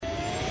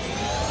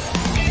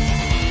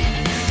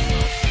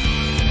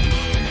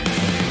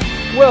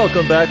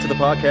Welcome back to the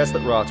podcast that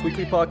rocks,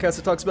 weekly podcast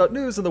that talks about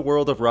news in the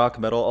world of rock,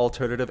 metal,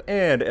 alternative,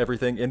 and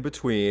everything in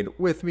between.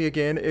 With me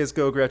again is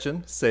Go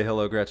Gretchen. Say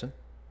hello, Gretchen.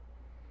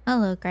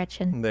 Hello,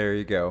 Gretchen. There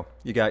you go.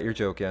 You got your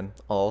joke in.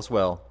 All's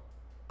well.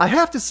 I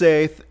have to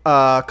say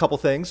a couple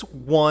things.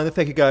 One,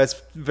 thank you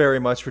guys very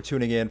much for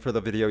tuning in for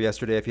the video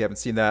yesterday. If you haven't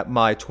seen that,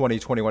 my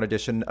 2021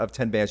 edition of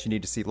 10 bands you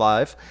need to see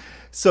live.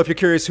 So if you're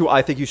curious who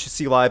I think you should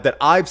see live that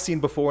I've seen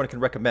before and can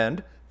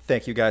recommend,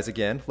 thank you guys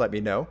again. Let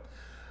me know.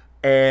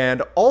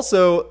 And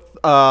also,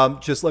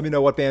 just let me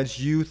know what bands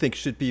you think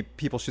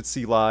people should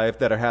see live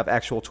that have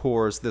actual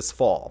tours this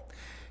fall.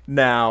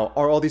 Now,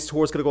 are all these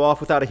tours going to go off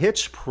without a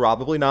hitch?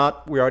 Probably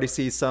not. We already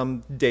see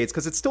some dates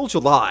because it's still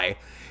July.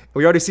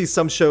 We already see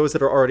some shows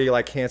that are already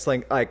like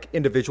canceling like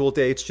individual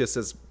dates just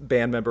as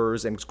band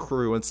members and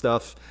crew and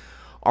stuff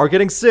are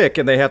getting sick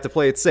and they have to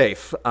play it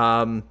safe.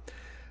 I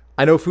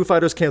know Foo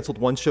Fighters canceled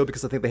one show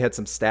because I think they had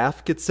some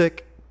staff get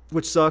sick,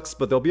 which sucks,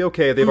 but they'll be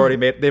okay. They've already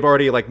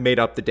made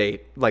up the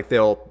date. Like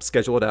they'll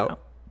schedule it out.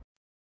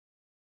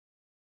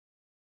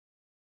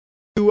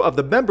 Two of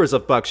the members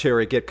of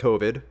Buckcherry get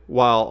COVID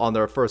while on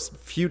their first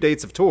few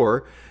dates of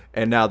tour,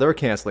 and now they're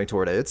canceling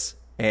tour dates.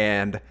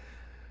 And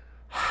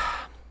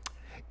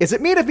is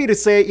it mean of me to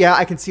say, yeah,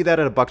 I can see that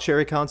at a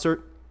Buckcherry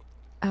concert?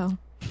 Oh.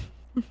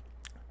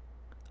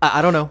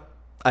 I don't know.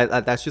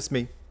 That's just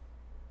me.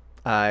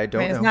 I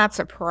don't know. It's not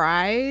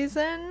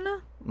surprising.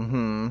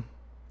 Mm-hmm.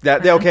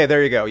 Okay,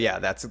 there you go. Yeah,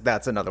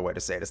 that's another way to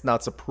say it. It's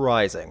not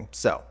surprising.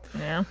 So,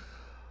 yeah.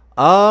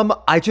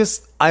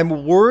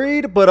 I'm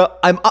worried, but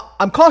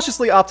I'm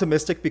cautiously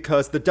optimistic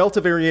because the Delta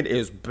variant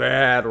is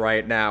bad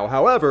right now.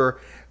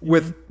 However,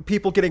 with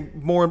people getting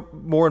more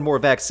and more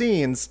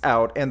vaccines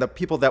out, and the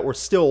people that were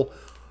still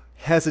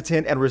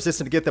hesitant and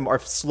resistant to get them are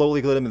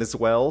slowly getting them as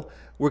well,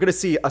 we're going to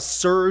see a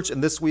surge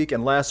in this week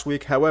and last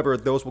week. However,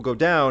 those will go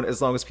down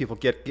as long as people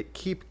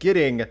keep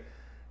getting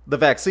the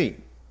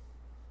vaccine.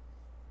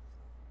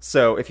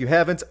 So if you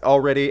haven't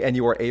already and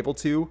you are able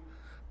to,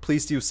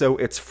 please do so.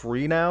 It's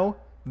free now.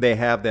 They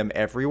have them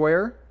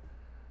everywhere.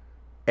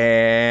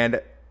 And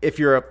if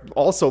you're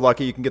also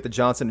lucky, you can get the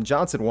Johnson &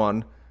 Johnson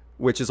one,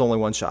 which is only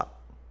one shot.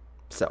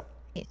 So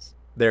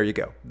There you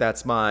go.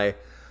 That's my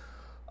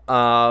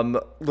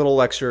little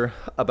lecture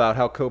about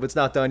how COVID's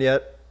not done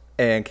yet.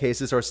 And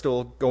cases are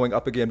still going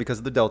up again because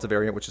of the Delta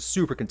variant, which is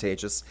super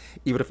contagious,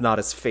 even if not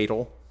as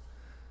fatal.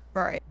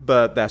 Right.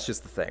 But that's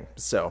just the thing.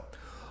 So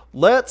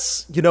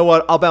you know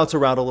what? I'll bounce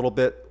around a little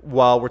bit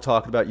while we're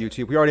talking about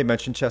YouTube. We already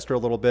mentioned Chester a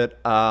little bit.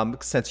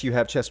 Since you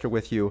have Chester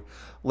with you,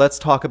 let's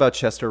talk about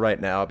Chester right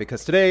now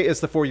because today is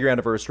the 4-year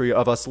anniversary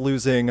of us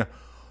losing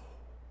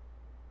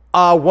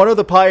one of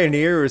the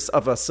pioneers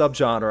of a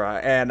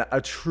subgenre and a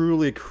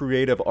truly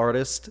creative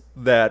artist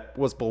that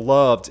was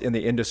beloved in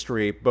the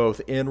industry,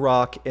 both in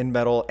rock, in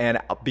metal, and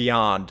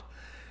beyond.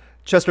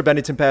 Chester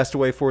Bennington passed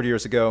away 40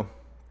 years ago.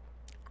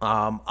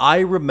 I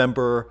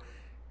remember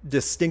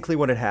distinctly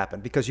when it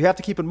happened because you have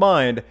to keep in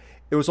mind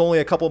it was only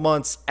a couple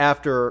months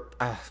after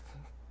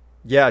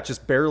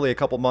just barely a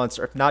couple months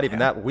or not even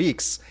that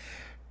weeks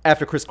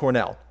after Chris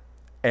Cornell.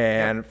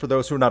 And for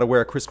those who are not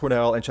aware, Chris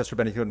Cornell and Chester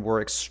Bennington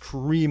were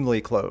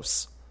extremely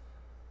close.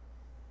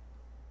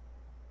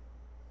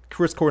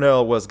 Chris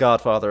Cornell was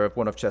godfather of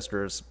one of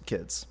Chester's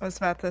kids. I was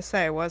about to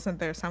say, wasn't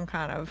there some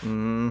kind of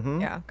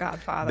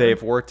godfather?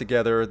 They've worked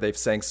together, they've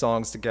sang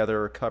songs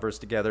together, covers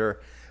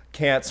together.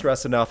 Can't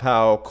stress enough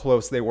how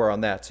close they were on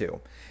that too.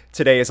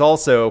 Today is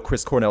also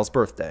Chris Cornell's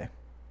birthday.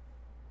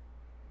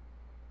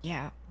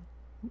 Yeah.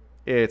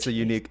 It's a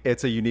unique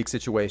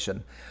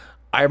situation.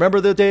 I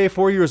remember the day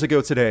 4 years ago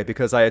today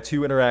because I had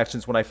 2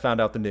 interactions when I found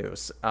out the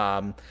news.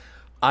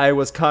 I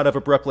was kind of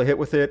abruptly hit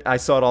with it. I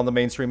saw it on the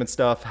mainstream and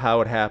stuff,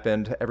 how it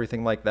happened,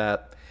 everything like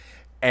that.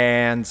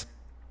 And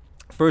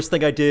first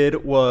thing I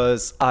did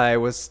was I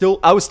was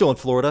still in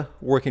Florida,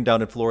 working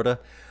down in Florida.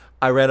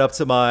 I ran up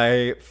to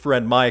my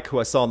friend Mike, who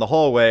I saw in the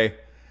hallway,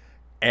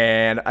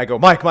 and I go,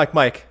 Mike.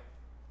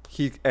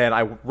 And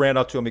I ran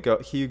up to him.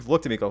 He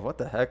looked at me and goes, what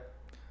the heck?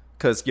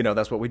 Because,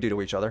 that's what we do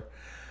to each other.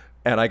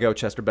 And I go,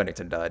 Chester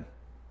Bennington died.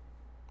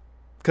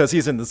 Because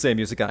he's in the same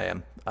music I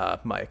am,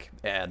 Mike.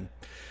 And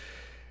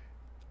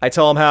I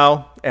tell him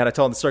how, and I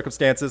tell him the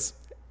circumstances,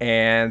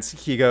 and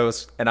he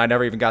goes, and I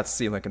never even got to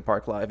see Linkin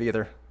Park live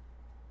either.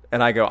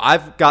 And I go,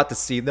 I've got to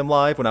see them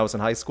live when I was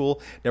in high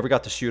school, never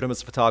got to shoot them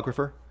as a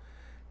photographer.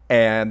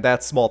 And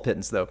that's small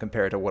pittance, though,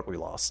 compared to what we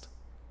lost.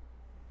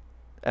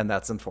 And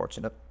that's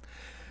unfortunate.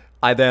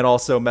 I then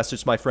also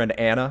messaged my friend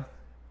Anna,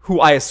 who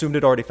I assumed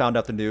had already found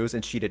out the news,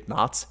 and she did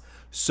not.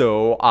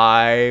 So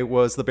I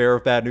was the bearer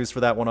of bad news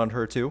for that one on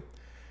her, too.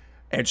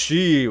 And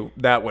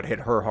that would hit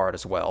her hard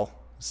as well.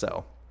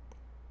 So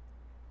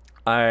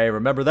I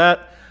remember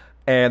that.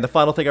 And the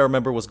final thing I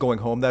remember was going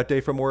home that day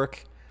from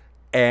work.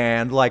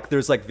 And,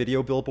 there's,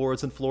 video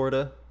billboards in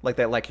Florida,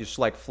 that, you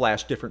just,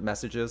 flash different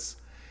messages.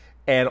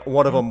 And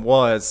one of them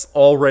was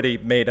already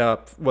made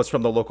up, was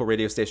from the local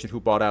radio station who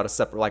bought out a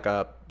separate,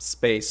 a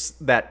space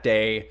that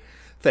day.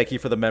 Thank you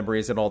for the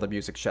memories and all the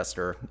music,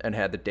 Chester, and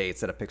had the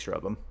dates and a picture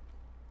of them.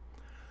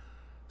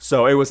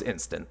 So it was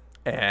instant.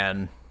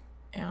 And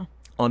Yeah.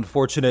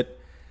 Unfortunate.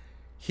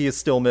 He is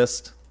still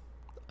missed.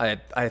 I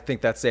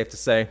think that's safe to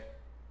say.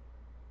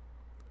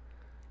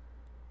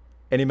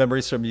 Any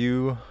memories from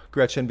you,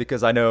 Gretchen?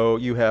 Because I know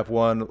you have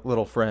one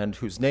little friend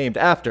who's named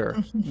after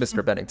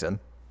Mr. Bennington.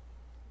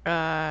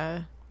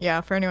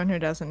 Yeah, for anyone who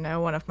doesn't know,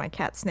 one of my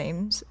cat's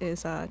names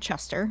is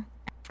Chester,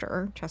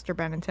 after Chester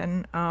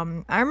Bennington.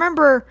 I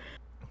remember,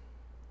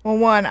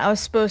 well, I was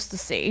supposed to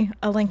see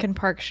a Linkin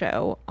Park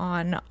show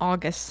on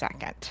August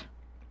 2nd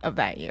of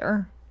that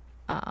year,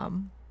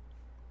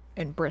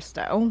 in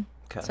Bristow.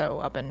 Okay. So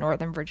up in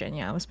Northern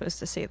Virginia, I was supposed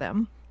to see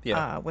them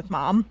with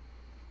Mom.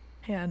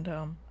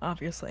 And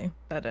obviously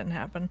that didn't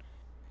happen.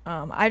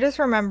 I just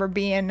remember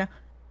being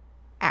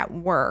at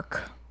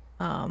work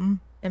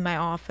in my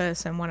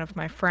office, and one of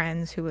my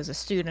friends who was a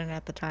student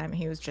at the time,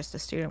 he was just a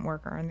student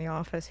worker in the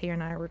office, he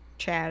and I were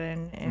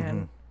chatting,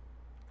 and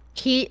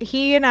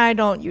he and I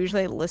don't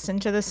usually listen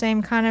to the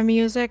same kind of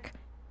music.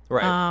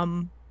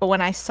 Right. But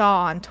when I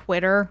saw on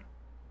Twitter,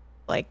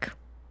 like,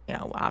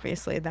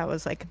 obviously that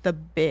was like the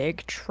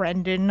big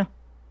trending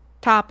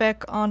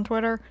topic on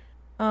Twitter.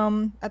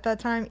 At that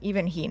time,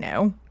 even he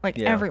knew. Like,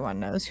 everyone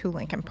knows who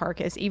Linkin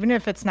Park is, even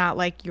if it's not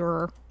like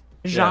your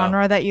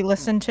genre that you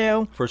listen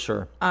to. For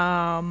sure.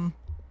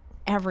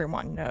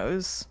 Everyone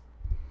knows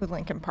who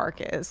Linkin Park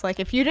is. Like,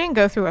 if you didn't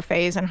go through a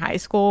phase in high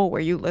school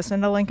where you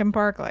listened to Linkin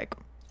Park, like,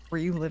 were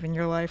you living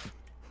your life?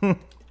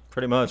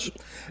 Pretty much.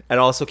 And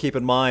also keep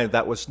in mind,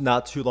 that was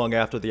not too long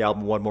after the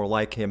album One More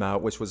Light came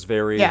out, which was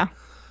very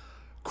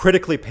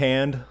critically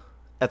panned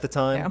at the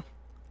time. Yeah.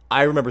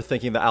 I remember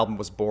thinking the album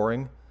was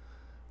boring.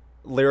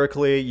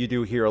 Lyrically, you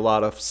do hear a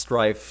lot of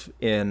strife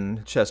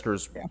in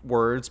Chester's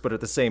words, but at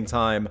the same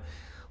time,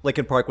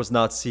 Linkin Park was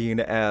not seen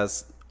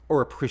as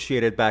or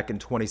appreciated back in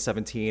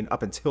 2017.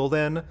 Up until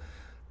then,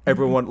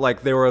 everyone,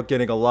 like, they were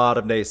getting a lot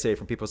of naysay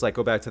from people. It's like,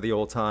 go back to the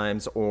old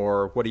times,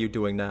 or what are you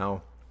doing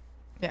now?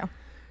 Yeah.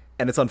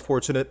 And it's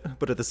unfortunate,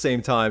 but at the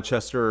same time,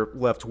 Chester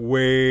left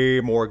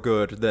way more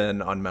good than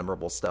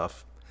unmemorable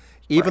stuff.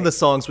 Even the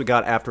songs we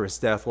got after his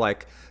death,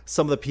 like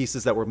some of the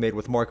pieces that were made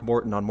with Mark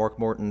Morton on Mark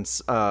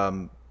Morton's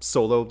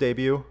solo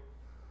debut,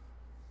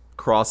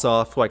 Cross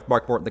Off, like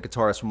Mark Morton, the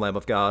guitarist from Lamb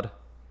of God.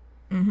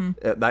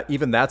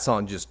 Even that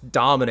song just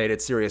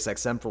dominated Sirius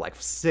XM for like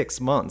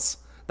 6 months.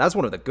 That's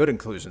one of the good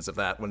inclusions of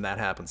that when that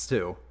happens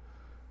too.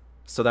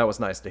 So that was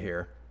nice to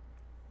hear.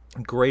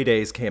 Grey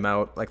Days came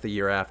out like the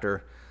year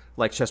after,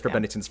 like Chester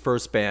Bennington's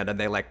first band, and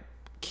they like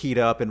keyed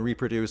up and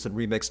reproduced and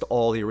remixed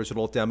all the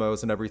original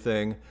demos and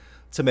everything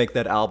to make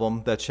that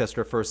album that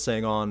Chester first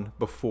sang on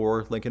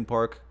before Linkin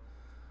Park.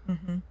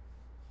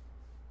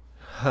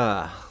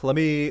 I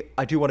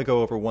do want to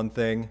go over one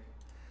thing.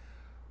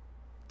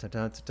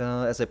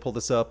 As I pull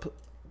this up,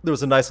 there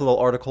was a nice little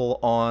article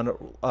on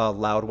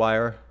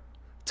Loudwire.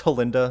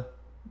 Talinda,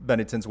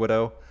 Bennington's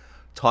widow,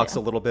 talks a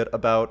little bit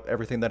about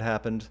everything that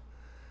happened.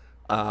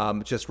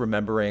 Just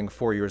remembering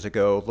 4 years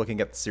ago, looking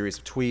at the series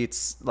of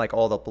tweets, like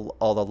all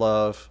the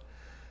love.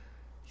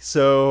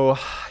 So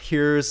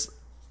here's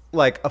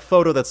like a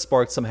photo that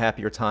sparked some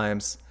happier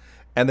times,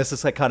 and this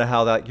is like kind of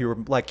how that you're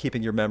like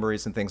keeping your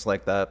memories and things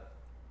like that.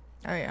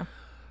 Oh yeah.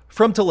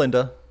 From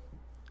Talinda.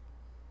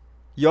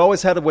 You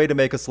always had a way to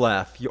make us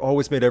laugh. You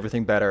always made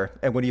everything better.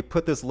 And when you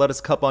put this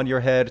lettuce cup on your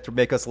head to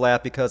make us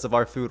laugh because of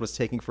our food was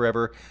taking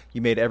forever,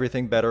 you made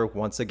everything better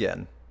once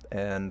again.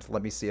 And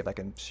let me see if I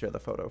can share the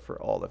photo for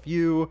all of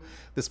you.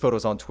 This photo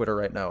is on Twitter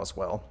right now as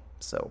well.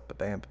 So,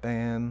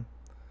 ba-bam.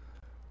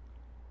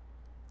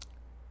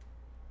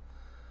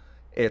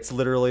 It's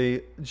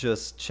literally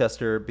just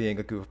Chester being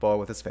a goofball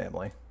with his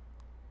family.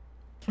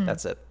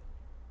 That's it.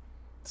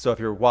 So if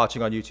you're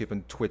watching on YouTube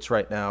and Twitch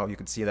right now, you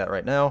can see that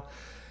right now.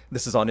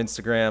 This is on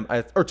Instagram,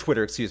 or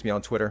Twitter,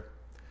 on Twitter.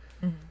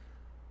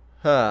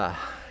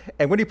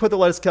 And when you put the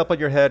lettuce cup on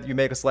your head, you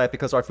make us laugh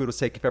because our food was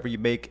taking forever. You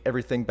make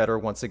everything better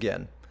once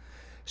again.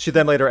 She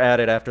then later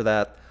added after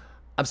that,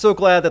 I'm so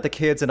glad that the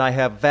kids and I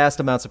have vast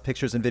amounts of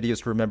pictures and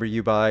videos to remember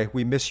you by.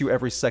 We miss you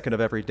every second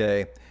of every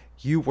day.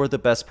 You were the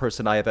best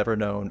person I have ever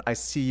known. I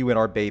see you in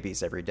our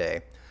babies every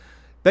day.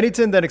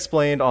 Bennington then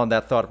explained on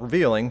that thought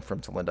revealing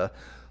from Talinda,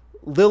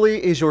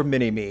 Lily is your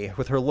mini-me.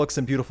 With her looks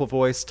and beautiful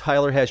voice,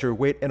 Tyler has your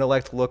weight,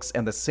 intellect, looks,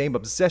 and the same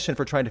obsession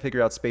for trying to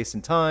figure out space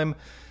and time.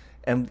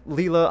 And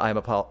Leela, I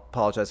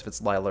apologize if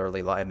it's Lila or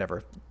Leela, I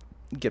never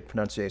get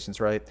pronunciations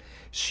right.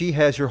 She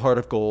has your heart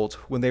of gold.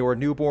 When they were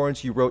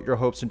newborns, you wrote your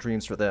hopes and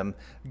dreams for them.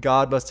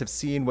 God must have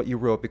seen what you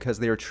wrote because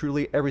they are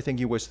truly everything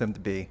you wish them to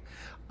be.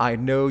 I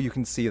know you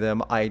can see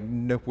them. I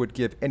would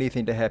give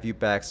anything to have you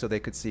back so they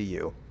could see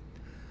you.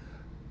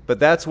 But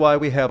that's why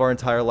we have our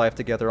entire life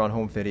together on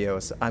home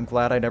videos. I'm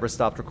glad I never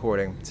stopped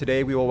recording.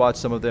 Today we will watch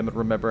some of them and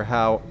remember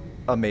how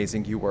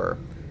amazing you were.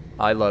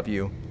 I love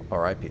you.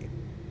 R.I.P.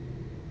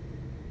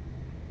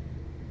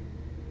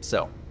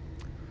 So,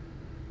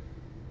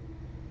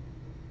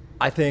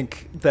 I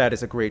think that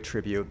is a great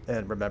tribute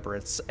and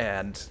remembrance,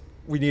 and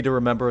we need to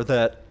remember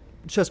that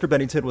Chester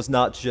Bennington was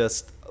not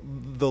just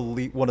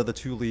one of the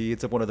two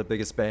leads of one of the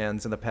biggest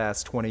bands in the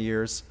past 20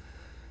 years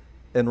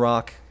in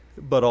rock,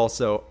 but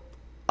also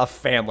a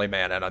family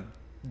man and a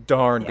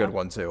Darn good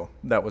one, too.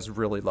 That was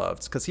really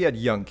loved. Because he had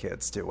young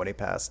kids, too, when he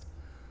passed.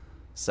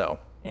 So.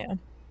 Yeah.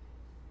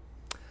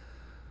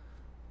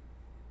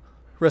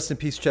 Rest in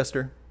peace,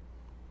 Chester.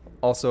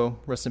 Also,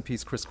 rest in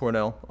peace, Chris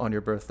Cornell, on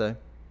your birthday.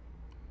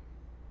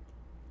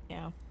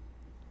 Yeah.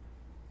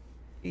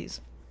 Jeez.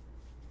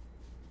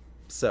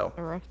 So.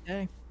 A rough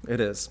day. It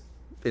is.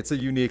 It's a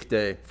unique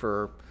day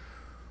for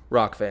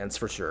rock fans,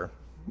 for sure.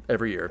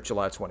 Every year,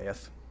 July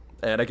 20th.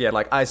 And again,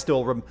 like, I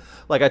still,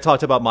 like, I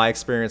talked about my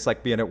experience,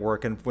 like, being at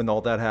work and when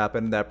all that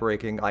happened, that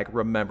breaking, like,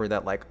 remembering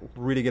that, like,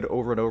 reading it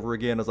over and over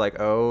again, is like,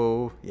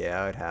 oh,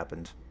 yeah, it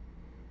happened.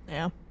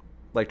 Yeah.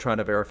 Like, trying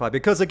to verify.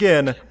 Because,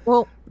 again,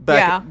 well,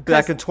 back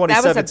in 2017.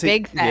 That was a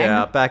big thing.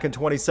 Yeah, back in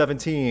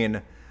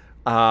 2017,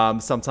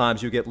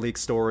 sometimes you get leaked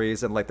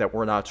stories and, like, that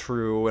were not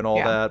true and all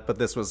that. But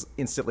this was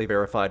instantly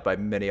verified by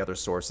many other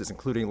sources,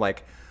 including,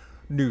 like,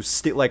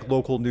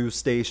 local news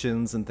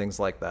stations and things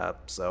like that.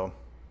 So,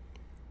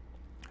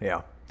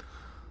 yeah.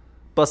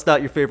 Bust out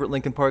your favorite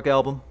Linkin Park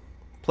album.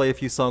 Play a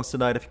few songs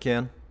tonight if you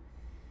can.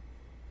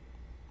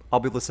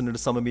 I'll be listening to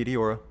some of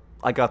Meteora.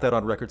 I got that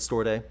on Record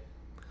Store Day.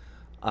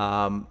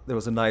 There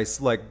was a nice,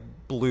 like,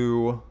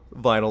 blue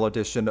vinyl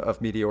edition of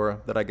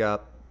Meteora that I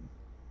got.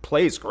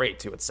 Plays great,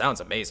 too. It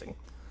sounds amazing.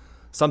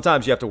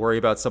 Sometimes you have to worry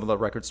about some of the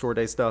Record Store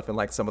Day stuff and,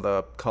 like, some of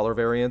the color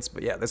variants.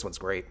 But, yeah, this one's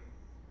great.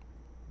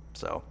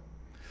 So.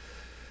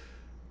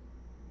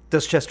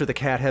 Does Chester the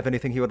Cat have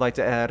anything he would like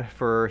to add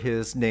for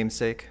his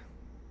namesake?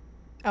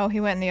 Oh, he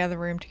went in the other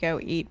room to go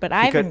eat, but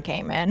Ivan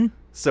came in.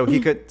 So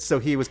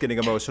he was getting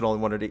emotional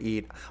and wanted to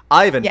eat.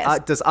 Ivan,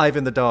 yes. Does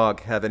Ivan the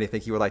dog have anything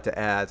he would like to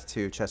add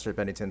to Chester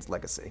Bennington's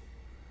legacy?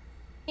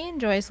 He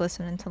enjoys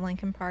listening to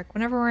Linkin Park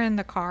whenever we're in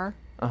the car.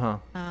 Uh-huh.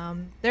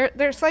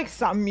 There's like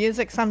some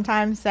music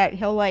sometimes that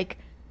he'll like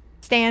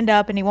stand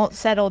up and he won't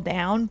settle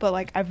down, but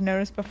like I've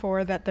noticed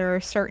before that there are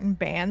certain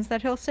bands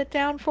that he'll sit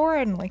down for,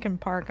 and Linkin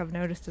Park I've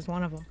noticed is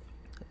one of them.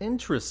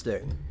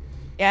 Interesting.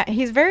 Yeah,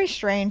 he's very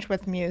strange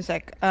with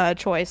music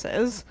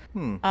choices.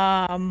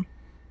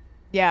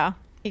 Yeah,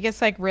 he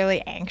gets like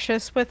really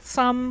anxious with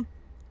some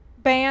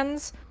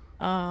bands,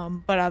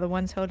 but other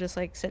ones he'll just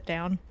like sit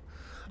down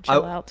and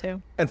chill out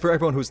too. And for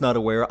everyone who's not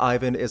aware,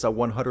 Ivan is a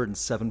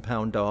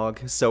 107-pound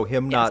dog, so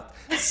him not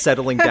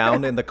settling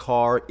down in the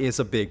car is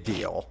a big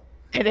deal.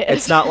 It is.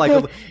 It's not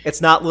like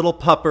it's not little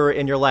pupper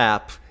in your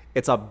lap.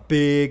 It's a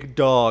big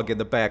dog in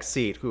the back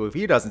seat who, if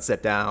he doesn't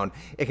sit down,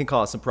 it can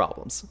cause some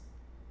problems.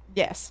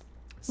 Yes.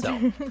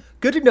 So,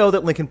 good to know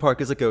that Linkin Park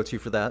is a go-to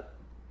for that.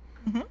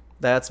 Mm-hmm.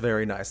 That's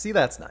very nice. See,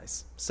 that's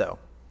nice. So,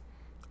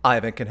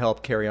 Ivan can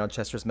help carry on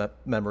Chester's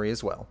memory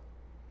as well.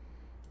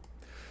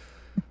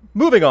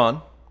 Moving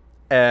on,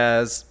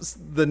 as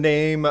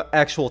the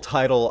actual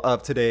title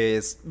of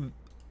today's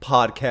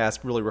podcast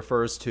really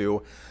refers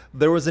to,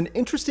 there was an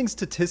interesting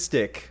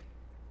statistic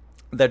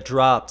that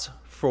dropped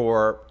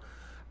for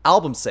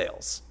album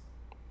sales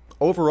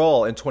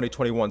overall in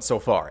 2021 so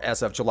far,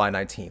 as of July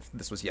 19th.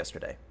 This was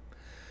yesterday.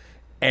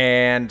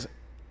 And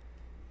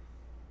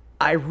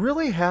I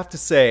really have to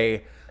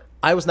say,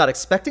 I was not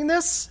expecting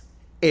this.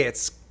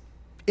 It's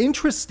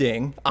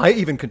interesting. I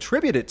even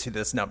contributed to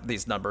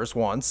these numbers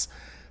once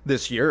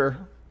this year.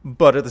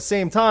 But at the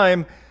same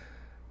time,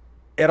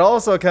 it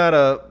also kind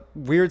of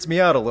weirds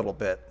me out a little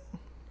bit.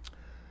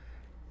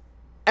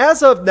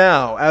 As of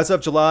now, as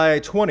of July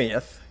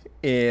 20th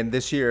in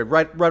this year,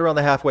 right around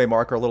the halfway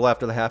mark or a little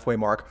after the halfway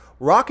mark,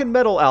 rock and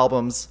metal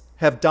albums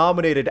have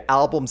dominated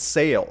album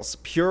sales,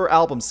 pure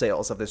album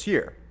sales of this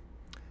year.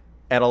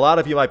 And a lot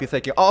of you might be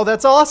thinking, oh,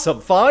 that's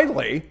awesome,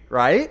 finally,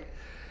 right?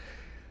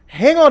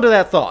 Hang on to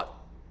that thought.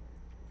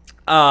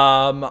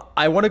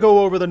 I want to go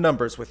over the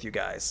numbers with you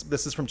guys.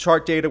 This is from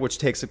Chart Data, which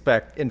takes it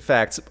back, in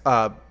fact,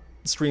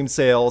 stream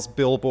sales,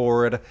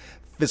 Billboard,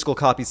 physical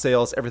copy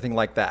sales, everything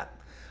like that.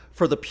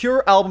 For the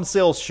pure album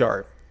sales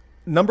chart,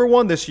 number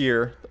one this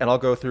year, and I'll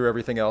go through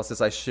everything else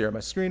as I share my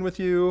screen with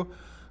you.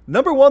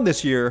 Number one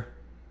this year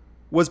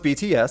was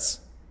BTS,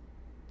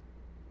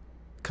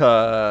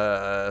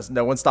 because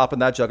no one's stopping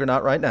that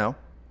juggernaut right now.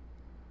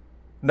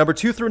 Number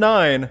 2 through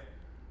 9,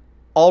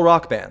 all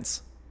rock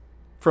bands,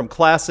 from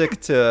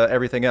classic to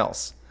everything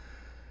else.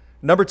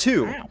 Number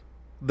 2,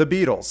 The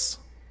Beatles.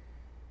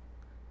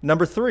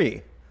 Number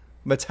 3,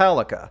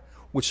 Metallica,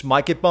 which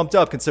might get bumped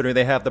up considering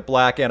they have the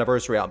Black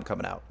Anniversary album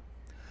coming out.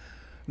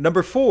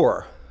 Number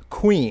 4,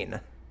 Queen.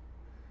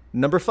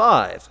 Number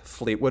 5,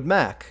 Fleetwood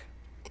Mac.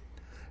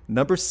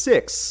 Number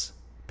 6,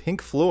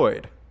 Pink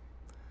Floyd.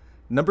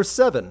 Number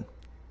 7,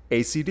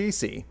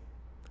 AC/DC.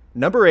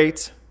 Number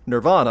 8,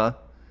 Nirvana.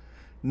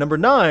 Number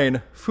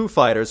 9, Foo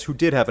Fighters, who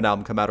did have an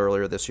album come out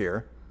earlier this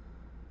year.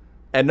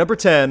 And number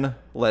 10,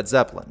 Led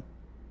Zeppelin.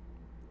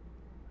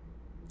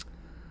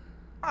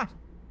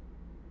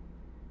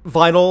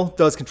 Vinyl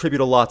does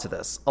contribute a lot to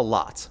this. A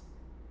lot.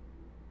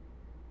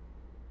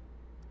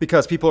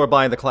 Because people are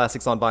buying the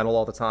classics on vinyl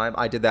all the time.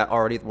 I did that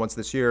already once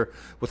this year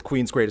with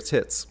Queen's Greatest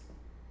Hits.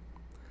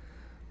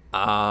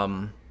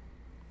 One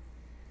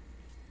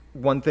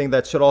thing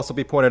that should also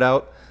be pointed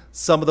out,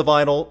 some of the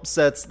vinyl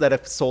sets that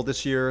have sold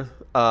this year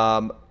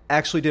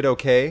actually did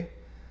okay.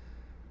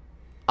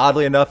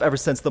 Oddly enough, ever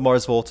since the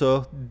Mars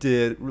Volta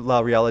did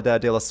La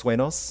Realidad de los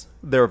Sueños,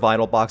 their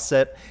vinyl box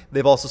set,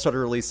 they've also started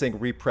releasing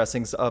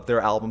repressings of their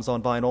albums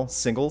on vinyl,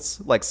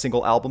 singles, like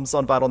single albums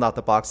on vinyl, not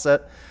the box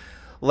set.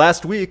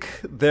 Last week,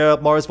 the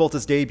Mars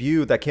Volta's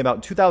debut that came out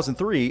in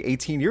 2003,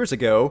 18 years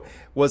ago,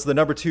 was the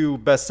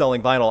 #2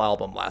 best-selling vinyl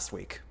album last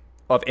week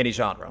of any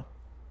genre.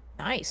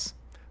 Nice.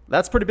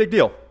 That's a pretty big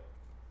deal.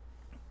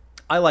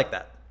 I like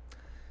that.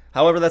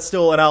 However, that's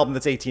still an album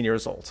that's 18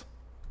 years old.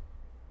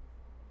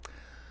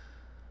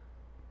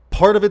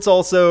 Part of it's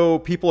also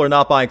people are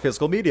not buying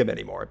physical medium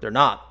anymore. They're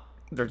not.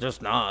 They're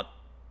just not.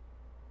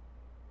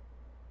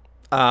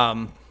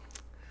 I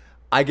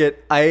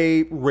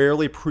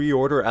rarely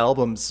pre-order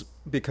albums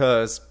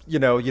because, you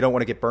don't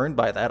want to get burned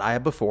by that. I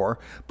have before.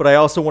 But I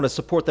also want to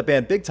support the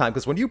band big time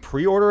because when you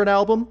pre-order an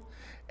album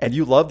and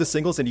you love the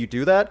singles and you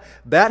do that,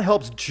 that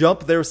helps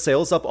jump their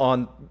sales up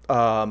on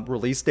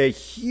release day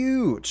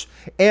huge.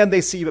 And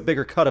they see a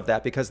bigger cut of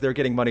that because they're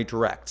getting money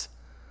direct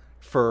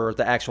for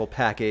the actual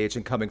package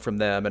and coming from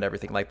them and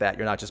everything like that.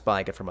 You're not just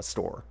buying it from a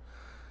store.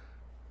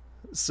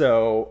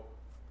 So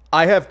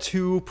I have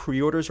 2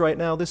 pre-orders right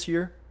now this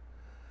year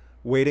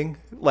waiting,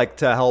 like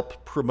to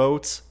help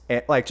promote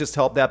and like just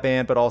help that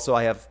band. But also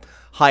I have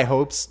high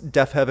hopes.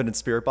 Death Heaven and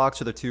Spirit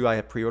Box are the 2 I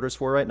have pre-orders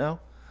for right now.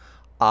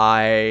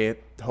 I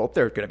hope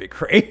they're going to be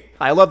great.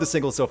 I love the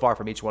singles so far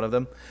from each one of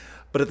them.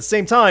 But at the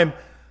same time,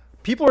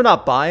 people are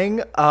not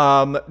buying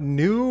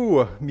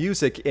new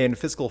music in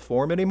physical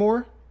form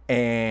anymore.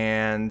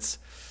 And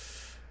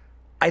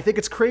I think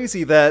it's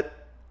crazy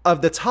that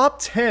of the top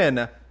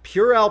 10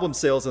 pure album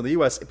sales in the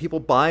US,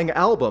 people buying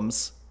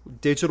albums,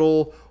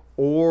 digital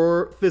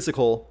or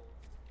physical,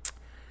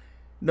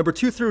 number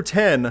 2 through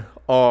 10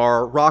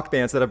 are rock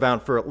bands that have been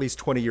around for at least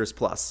 20 years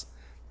plus.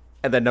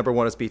 And then number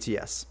 1 is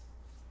BTS.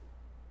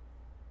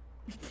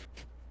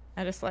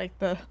 I just like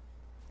the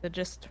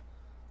just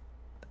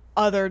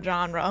other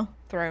genre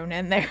thrown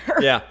in there.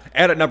 Yeah,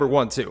 and at number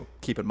 1 too,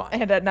 keep in mind.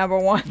 And at number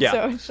 1, yeah.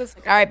 So it's just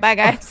like, all right, bye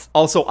guys.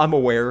 Also, I'm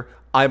aware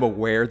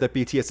that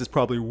BTS is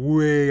probably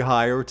way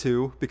higher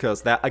too,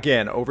 because that,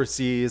 again,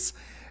 overseas,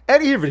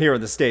 and even here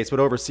in the States, but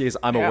overseas,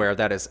 I'm aware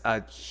that is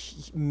a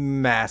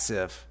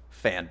massive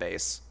fan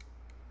base.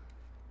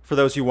 For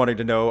those of you wanting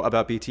to know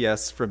about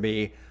BTS, from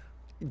me,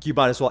 you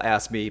might as well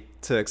ask me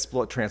to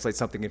translate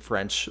something in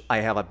French I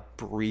have a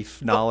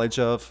brief knowledge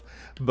of,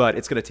 but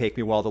it's going to take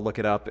me a while to look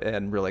it up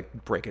and really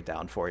break it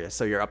down for you.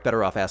 So you're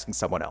better off asking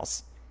someone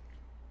else.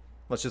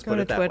 Let's just go put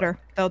to it that Twitter.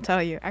 way. They'll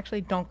tell you. Actually,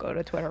 don't go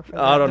to Twitter for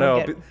that. I don't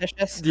know.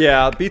 Vicious.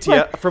 Yeah,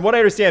 BTS. From what I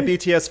understand,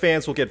 BTS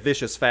fans will get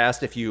vicious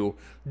fast if you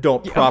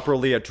don't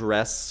properly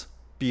address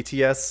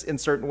BTS in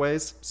certain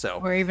ways. So,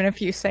 or even if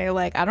you say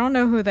like, I don't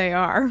know who they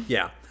are.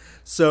 Yeah.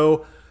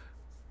 So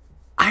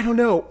I don't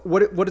know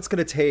what it's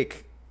going to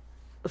take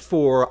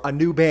for a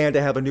new band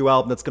to have a new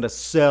album that's going to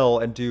sell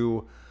and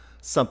do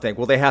something.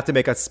 Will they have to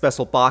make a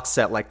special box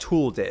set like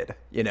Tool did,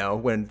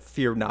 when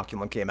Fear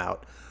Inoculum came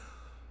out?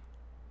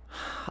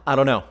 I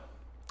don't know.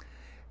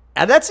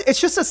 And it's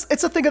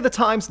a thing of the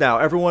times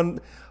now.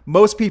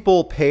 Most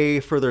people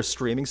pay for their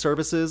streaming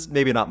services.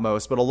 Maybe not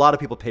most, but a lot of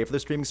people pay for their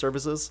streaming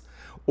services,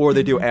 or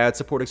they do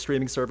ad-supported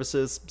streaming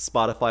services,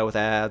 Spotify with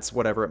ads,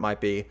 whatever it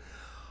might be.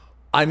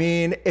 I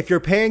mean, if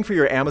you're paying for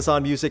your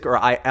Amazon Music or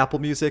Apple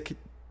Music,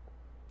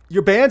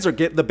 the bands are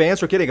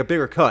getting a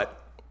bigger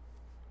cut.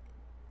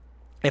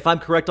 If I'm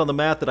correct on the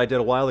math that I did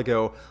a while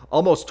ago,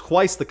 almost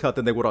twice the cut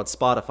than they would on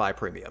Spotify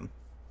Premium.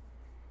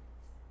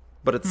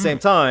 But at the same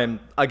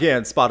time,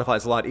 again, Spotify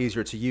is a lot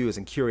easier to use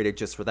and curated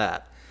just for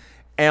that.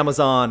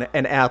 Amazon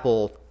and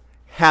Apple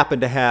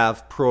happen to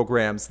have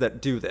programs that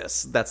do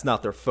this. That's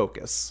not their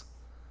focus.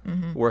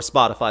 Where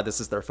Spotify, this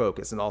is their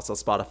focus. And also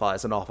Spotify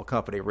is an awful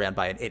company ran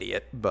by an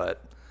idiot.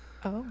 But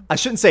I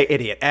shouldn't say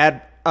idiot.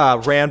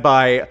 Ran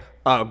by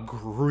a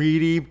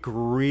greedy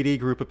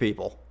group of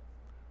people.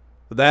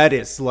 That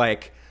is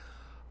like,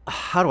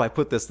 how do I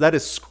put this? That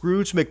is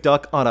Scrooge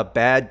McDuck on a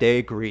bad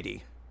day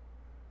greedy.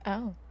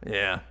 Oh.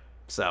 Yeah.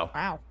 So.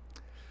 Wow.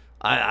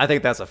 I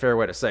think that's a fair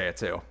way to say it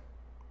too.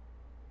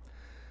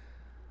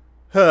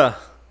 I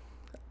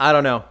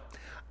don't know.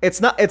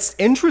 It's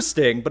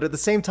interesting, but at the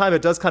same time,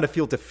 it does kind of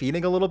feel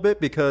defeating a little bit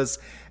because,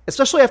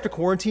 especially after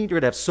quarantine, you're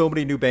going to have so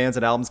many new bands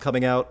and albums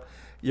coming out.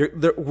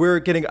 We're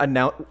getting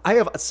I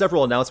have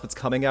several announcements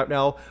coming out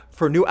now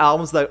for new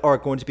albums that are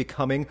going to be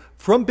coming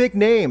from big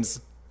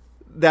names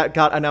that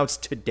got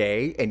announced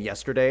today and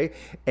yesterday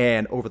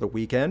and over the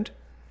weekend.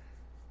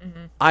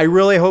 I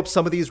really hope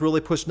some of these really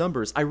push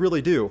numbers. I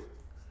really do.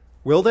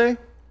 Will they?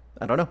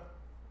 I don't know.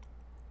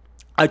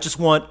 I just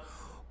want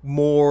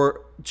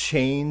more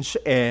change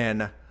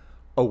and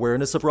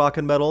awareness of rock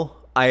and metal.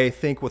 I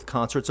think with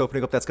concerts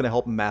opening up, that's going to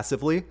help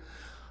massively.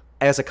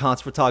 As a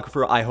concert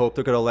photographer, I hope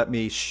they're going to let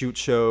me shoot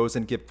shows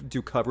and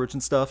do coverage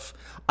and stuff.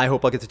 I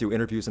hope I get to do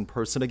interviews in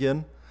person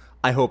again.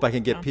 I hope I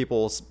can get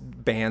people's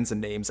bands and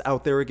names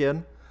out there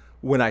again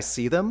when I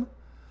see them.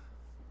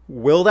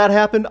 Will that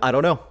happen? I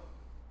don't know.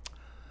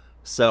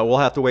 So we'll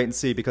have to wait and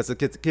see because,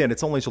 again,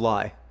 it's only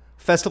July.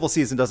 Festival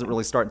season doesn't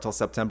really start until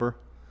September.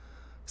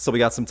 So we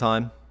got some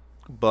time.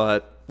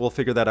 but we'll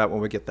figure that out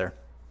when we get there.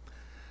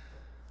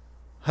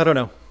 I don't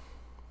know.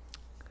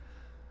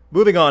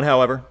 Moving on,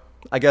 however,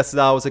 I guess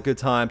now is a good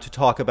time to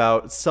talk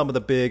about some of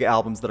the big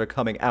albums that are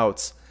coming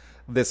out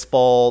this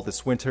fall,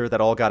 this winter,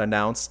 that all got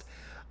announced.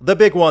 The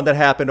big one that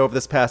happened over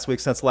this past week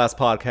since the last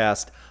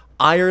podcast,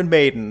 Iron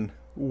Maiden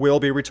will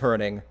be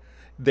returning.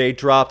 They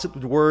dropped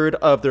word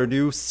of their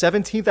new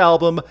 17th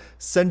album,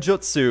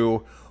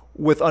 Senjutsu,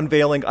 with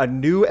unveiling a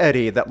new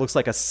Eddie that looks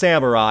like a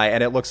samurai,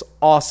 and it looks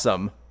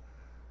awesome.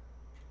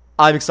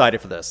 I'm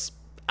excited for this.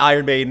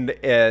 Iron Maiden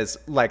is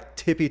like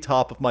tippy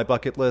top of my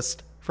bucket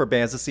list for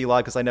bands to see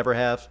live because I never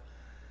have.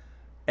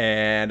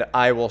 And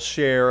I will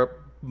share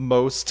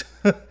most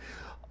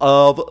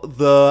of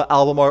the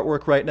album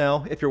artwork right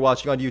now if you're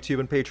watching on YouTube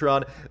and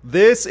Patreon.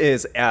 This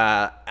is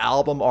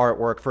album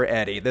artwork for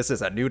Eddie. This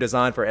is a new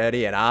design for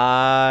Eddie, and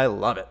I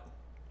love it.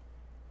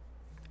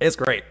 It's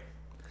great.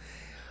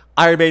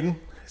 Iron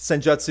Maiden,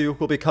 Senjutsu,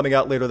 will be coming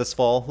out later this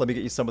fall. Let me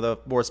get you some of the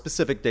more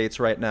specific dates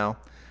right now.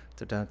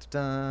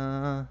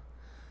 Da-da-da-da.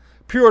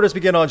 Pre-orders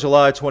begin on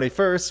July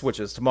 21st, which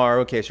is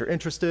tomorrow, in case you're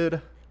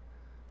interested.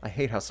 I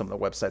hate how some of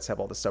the websites have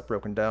all this stuff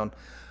broken down.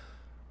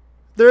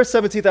 Their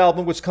 17th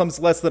album, which comes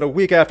less than a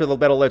week after the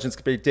Metal Legends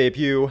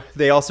debut.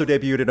 They also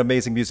debuted an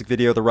amazing music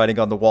video, The Writing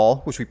on the Wall,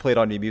 which we played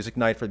on New Music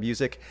Night for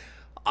music.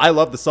 I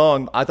love the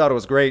song. I thought it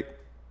was great.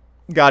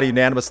 Got a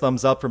unanimous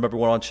thumbs up from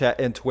everyone on chat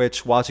and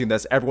Twitch watching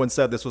this. Everyone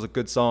said this was a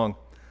good song.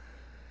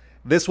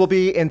 This will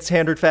be in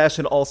standard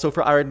fashion also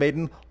for Iron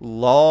Maiden.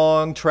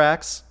 Long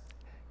tracks.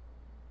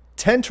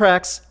 10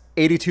 tracks,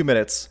 82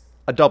 minutes.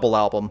 A double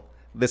album.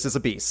 This is a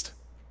beast.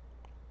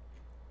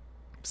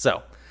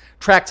 So,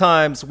 track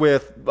times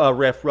with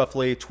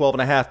roughly 12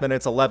 and a half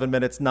minutes, 11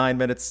 minutes, 9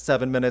 minutes,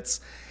 7 minutes.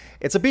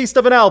 It's a beast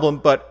of an album,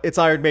 but it's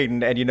Iron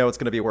Maiden, and you know it's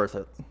going to be worth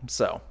it.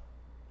 So,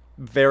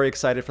 very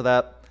excited for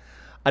that.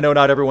 I know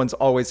not everyone's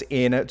always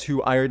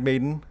into Iron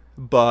Maiden,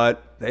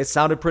 but they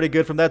sounded pretty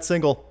good from that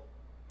single.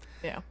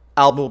 Yeah.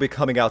 Album will be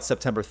coming out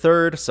September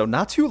 3rd, so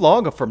not too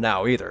long from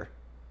now either.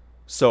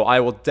 So I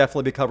will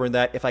definitely be covering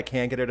that. If I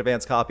can get an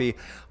advance copy,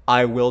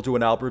 I will do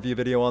an album review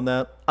video on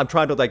that. I'm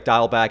trying to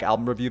dial back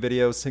album review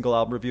videos, single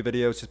album review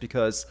videos, just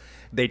because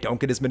they don't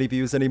get as many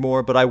views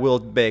anymore, but I will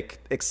make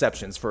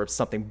exceptions for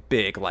something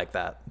big like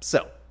that.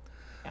 So,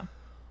 yeah.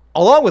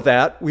 Along with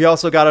that, we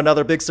also got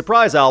another big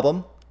surprise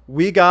album.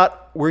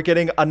 We're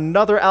getting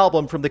another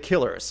album from The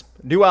Killers.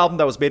 New album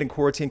that was made in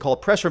quarantine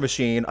called Pressure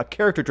Machine, a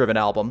character-driven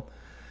album.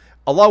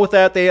 Along with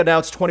that, they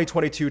announced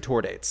 2022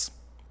 tour dates.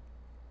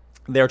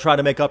 They're trying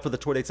to make up for the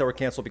tour dates that were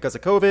canceled because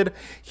of COVID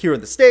here in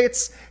the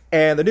States.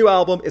 And the new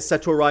album is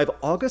set to arrive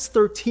August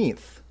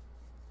 13th.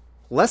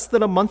 Less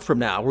than a month from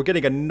now, we're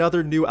getting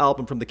another new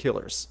album from The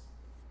Killers.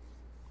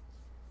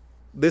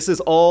 This is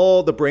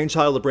all the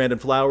brainchild of Brandon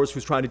Flowers,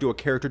 who's trying to do a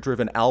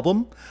character-driven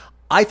album.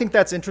 I think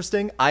that's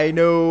interesting. I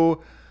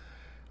know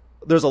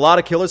there's a lot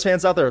of Killers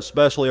fans out there,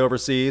 especially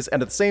overseas.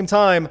 And at the same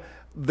time,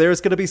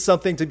 there's going to be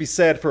something to be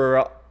said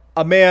for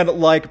a man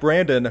like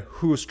Brandon,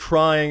 who's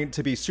trying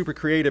to be super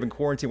creative in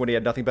quarantine when he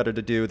had nothing better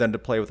to do than to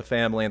play with the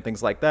family and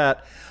things like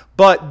that.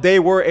 But they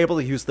were able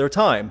to use their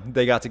time.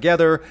 They got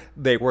together,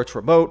 they worked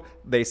remote,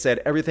 they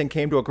said everything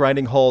came to a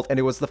grinding halt, and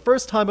it was the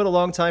first time in a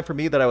long time for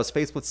me that I was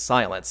faced with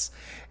silence.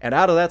 And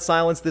out of that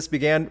silence, this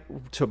began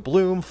to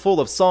bloom,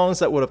 full of songs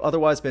that would have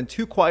otherwise been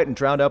too quiet and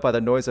drowned out by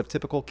the noise of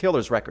typical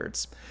Killers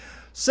records.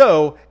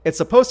 So, it's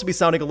supposed to be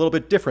sounding a little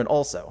bit different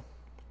also.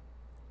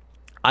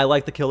 I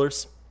like the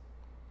Killers.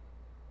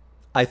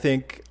 I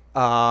think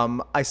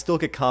I still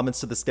get comments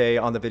to this day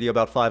on the video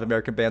about 5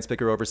 American bands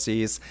bigger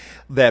overseas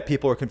that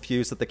people are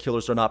confused that the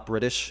Killers are not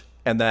British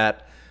and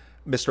that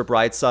Mr.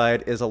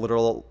 Brightside is a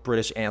literal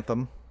British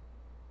anthem.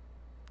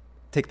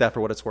 Take that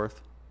for what it's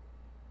worth.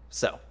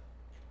 So,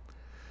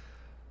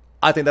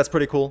 I think that's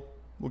pretty cool.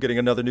 We're getting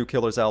another new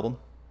Killers album.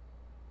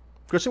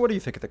 Christian, what do you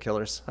think of the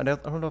Killers? I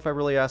don't know if I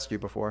really asked you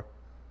before.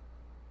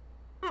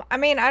 I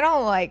mean, I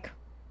don't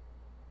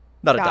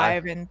not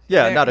dive a in.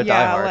 Yeah, not a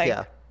diehard.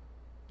 Yeah.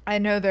 I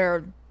know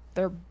they're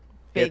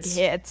big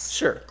hits.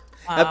 Sure.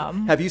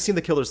 Have you seen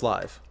the Killers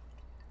live?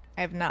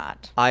 I have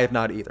not. I have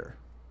not either.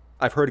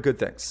 I've heard good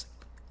things.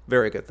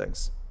 Very good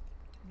things.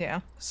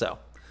 Yeah. So,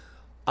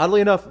 oddly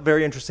enough,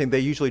 very interesting. They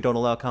usually don't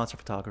allow concert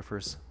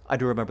photographers. I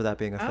do remember that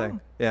being a thing.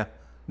 Yeah.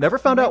 Never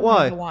found out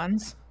why. The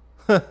ones.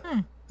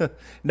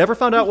 Never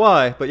found out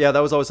why, but yeah, that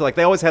was always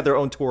they always had their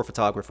own tour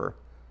photographer.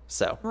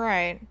 So.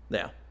 Right.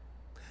 Yeah.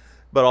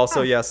 But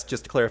also, yes,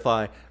 just to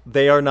clarify,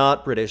 they are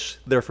not British.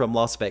 They're from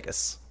Las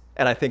Vegas.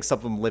 And I think some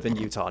of them live in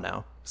Utah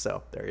now.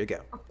 So, there you go.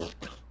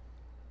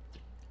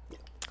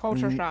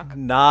 Culture shock.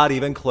 Not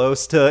even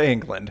close to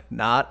England.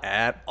 Not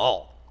at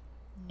all.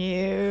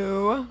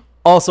 No.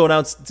 Also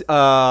announced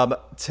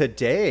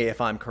today,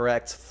 if I'm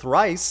correct,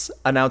 Thrice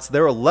announced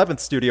their 11th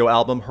studio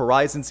album,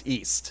 Horizons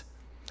East.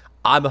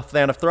 I'm a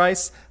fan of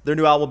Thrice. Their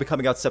new album will be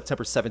coming out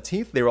September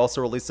 17th. They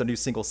also released a new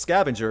single,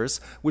 Scavengers,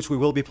 which we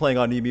will be playing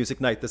on New Music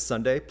Night this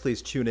Sunday.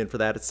 Please tune in for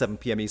that at 7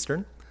 p.m.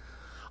 Eastern.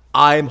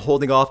 I'm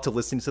holding off to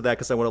listening to that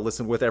because I want to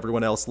listen with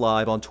everyone else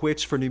live on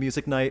Twitch for New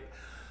Music Night.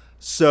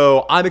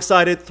 So I'm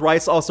excited.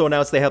 Thrice also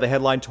announced they have a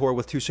headline tour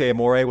with Touche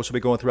Amore, which will be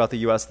going throughout the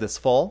U.S. this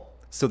fall.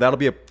 So that'll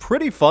be a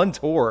pretty fun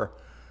tour.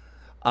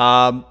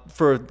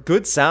 For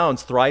good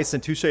sounds, Thrice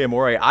and Touche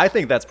Amore, I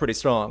think that's pretty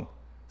strong.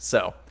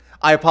 So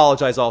I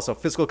apologize also.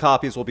 Physical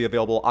copies will be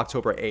available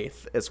October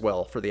 8th as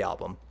well for the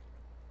album.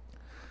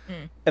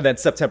 And then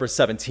September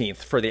 17th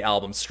for the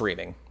album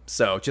streaming.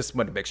 So just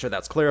wanted to make sure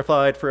that's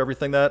clarified for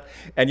everything that.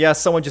 And yes,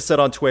 someone just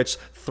said on Twitch,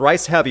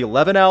 Thrice have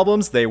 11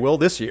 albums. They will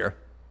this year.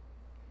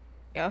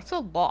 Yeah, that's a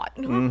lot.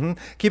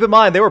 Keep in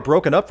mind, they were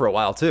broken up for a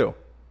while, too.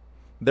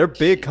 They're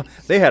big.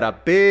 They had a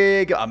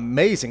big,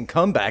 amazing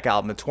comeback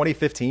album in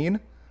 2015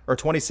 or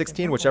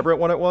 2016, whichever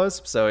one it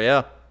was. So,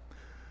 yeah.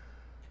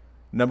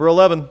 Number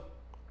 11,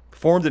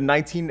 formed in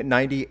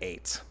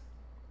 1998.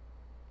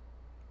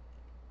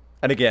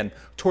 And again,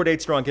 tour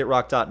dates are on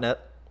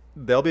GetRock.net.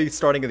 They'll be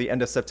starting at the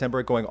end of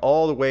September, going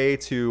all the way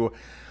to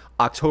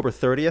October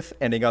 30th,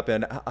 ending up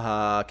in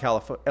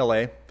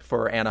LA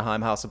for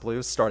Anaheim House of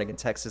Blues, starting in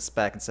Texas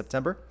back in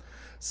September.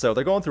 So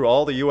they're going through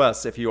all the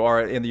U.S. If you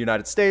are in the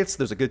United States,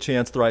 there's a good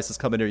chance Thrice is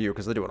coming near you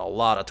because they're doing a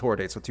lot of tour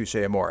dates with Touche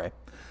Amore.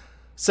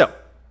 So,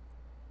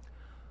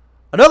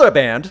 another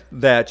band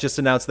that just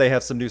announced they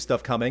have some new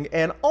stuff coming,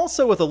 and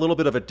also with a little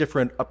bit of a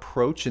different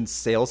approach and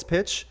sales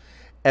pitch,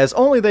 as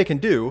only they can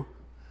do.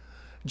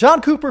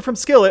 John Cooper from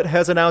Skillet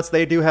has announced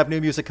they do have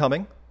new music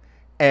coming,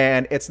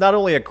 and it's not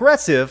only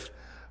aggressive,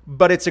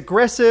 but it's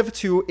aggressive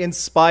to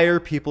inspire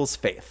people's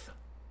faith.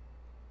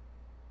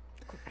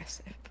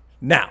 Aggressive.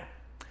 Now,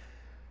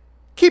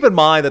 keep in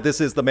mind that this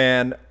is the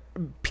man.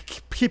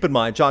 Keep in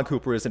mind, John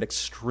Cooper is an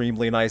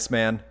extremely nice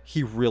man.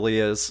 He really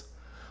is.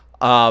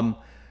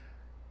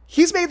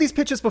 He's made these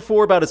pitches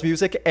before about his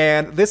music,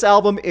 and this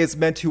album is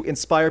meant to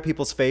inspire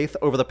people's faith.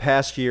 Over the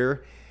past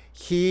year,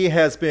 he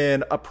has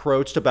been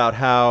approached about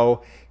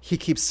how he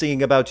keeps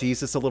singing about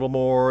Jesus a little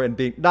more and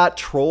being not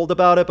trolled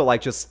about it, but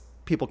like just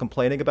people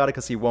complaining about it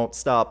because he won't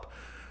stop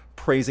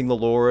praising the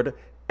Lord.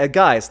 And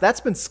guys,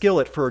 that's been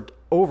Skillet for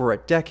over a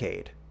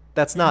decade.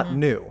 That's not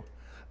new.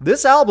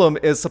 This album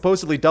is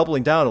supposedly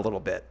doubling down a little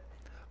bit.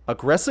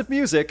 Aggressive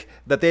music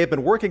that they have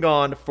been working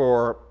on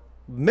for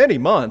many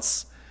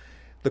months.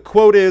 The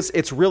quote is,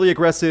 it's really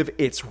aggressive,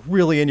 it's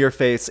really in your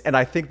face, and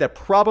I think that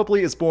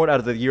probably is born out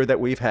of the year that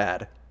we've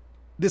had.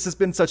 This has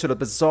been such a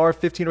bizarre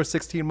 15 or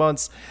 16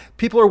 months.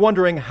 People are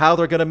wondering how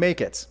they're going to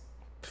make it.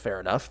 Fair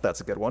enough,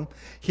 that's a good one.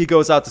 He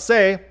goes out to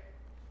say,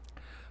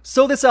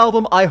 so this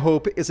album, I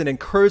hope, is an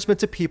encouragement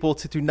to people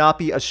to do not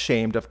be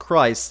ashamed of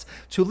Christ,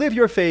 to live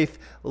your faith,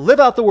 live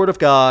out the Word of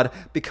God,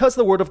 because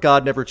the Word of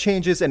God never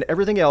changes, and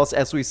everything else,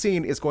 as we've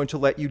seen, is going to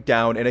let you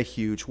down in a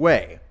huge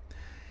way.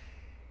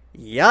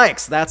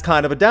 Yikes, that's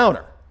kind of a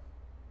downer.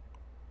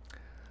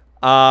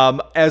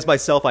 As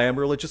myself, I am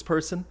a religious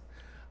person.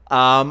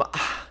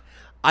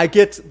 I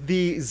get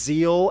the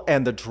zeal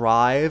and the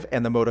drive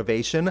and the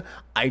motivation.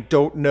 I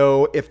don't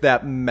know if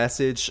that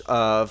message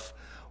of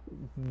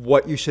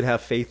what you should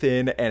have faith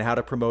in and how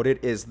to promote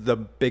it is the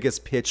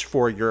biggest pitch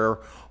for your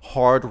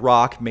hard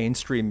rock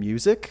mainstream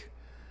music.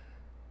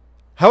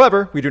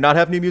 However, we do not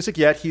have new music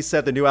yet. He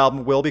said the new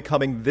album will be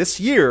coming this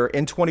year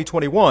in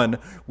 2021.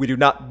 We do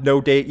not know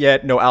date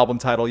yet, no album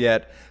title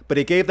yet. But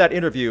he gave that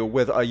interview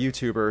with a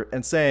YouTuber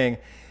and saying,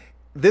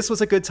 this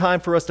was a good time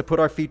for us to put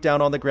our feet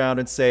down on the ground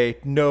and say,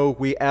 no,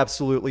 we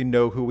absolutely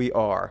know who we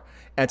are.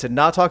 And to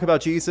not talk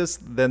about Jesus,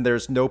 then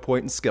there's no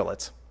point in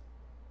Skillet.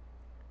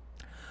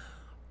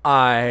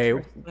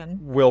 I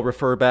will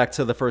refer back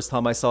to the first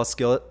time I saw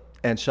Skillet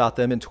and shot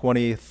them in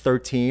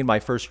 2013, my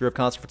first year of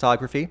concert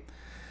photography.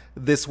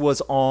 This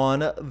was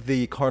on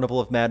the Carnival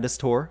of Madness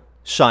tour,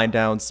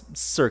 Shinedown's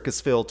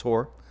Circusville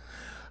tour.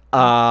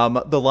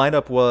 The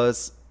lineup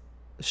was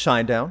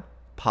Shinedown,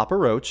 Papa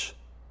Roach,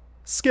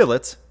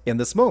 Skillet, In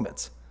This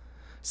Moment.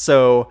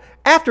 So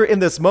after In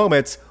This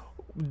Moment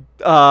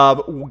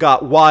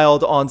got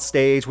wild on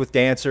stage with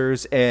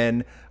dancers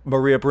and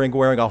Maria Brink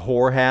wearing a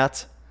whore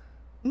hat,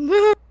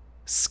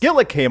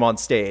 Skillet came on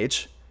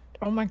stage.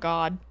 Oh my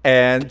god.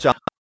 And John.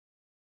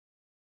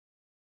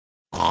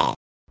 Oh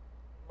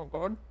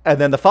god. And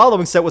then the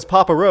following set was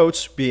Papa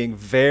Roach being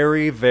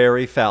very,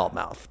 very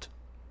foul-mouthed.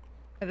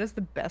 That is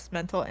the best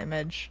mental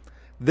image.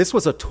 This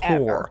was a tour.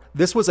 Ever.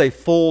 This was a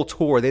full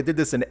tour. They did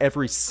this in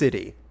every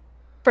city.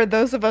 For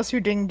those of us who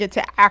didn't get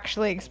to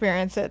actually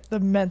experience it, the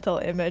mental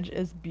image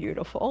is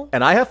beautiful.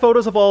 And I have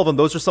photos of all of them.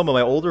 Those are some of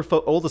my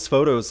oldest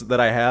photos that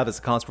I have as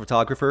a concert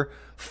photographer.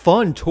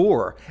 Fun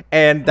tour.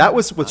 And that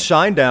was with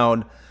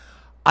Shinedown.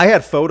 I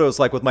had photos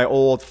like with my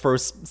old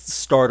first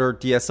starter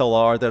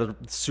DSLR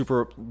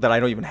that I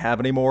don't even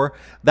have anymore.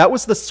 That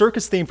was the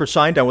circus theme for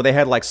Shinedown, where they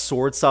had like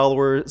sword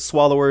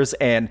swallowers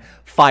and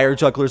fire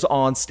jugglers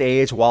on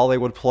stage while they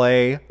would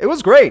play. It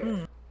was great.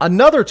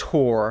 Another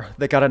tour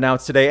that got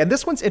announced today, and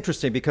this one's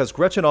interesting because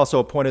Gretchen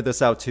also pointed this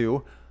out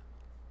too.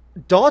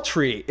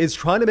 Daughtry is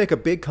trying to make a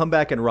big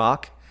comeback in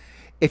rock.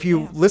 If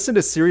you listen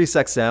to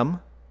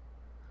SiriusXM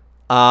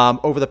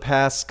over the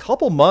past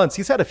couple months,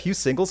 he's had a few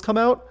singles come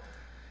out.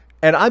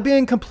 And I'm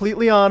being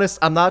completely honest.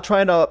 I'm not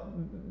trying to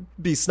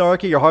be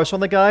snarky or harsh on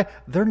the guy.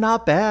 They're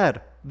not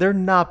bad. They're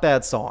not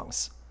bad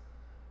songs.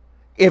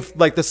 If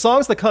like the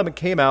songs that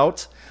came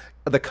out,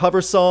 the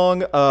cover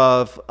song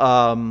of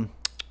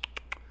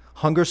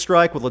Hunger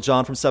Strike with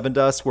LaJohn from Seven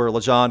Dust, where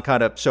LaJohn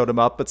kind of showed him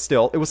up, but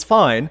still, it was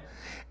fine.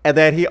 And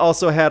then he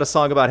also had a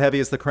song about Heavy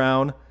as the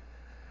Crown.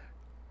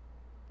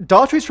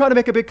 Daughtry's trying to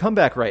make a big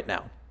comeback right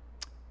now.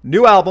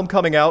 New album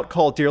coming out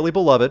called Dearly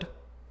Beloved.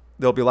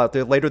 They'll be out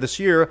there later this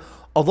year,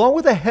 along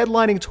with a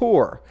headlining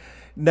tour.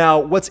 Now,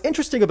 what's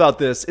interesting about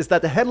this is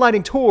that the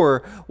headlining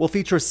tour will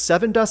feature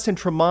Seven Dust and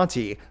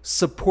Tremonti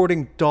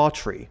supporting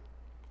Daughtry.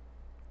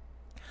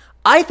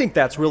 I think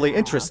that's really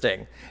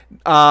interesting.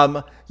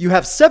 You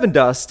have Seven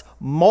Dust,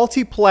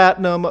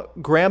 multi-platinum,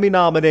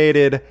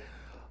 Grammy-nominated,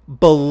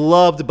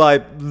 beloved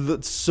by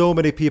so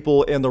many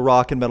people in the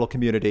rock and metal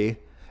community.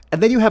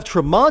 And then you have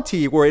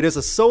Tremonti, where it is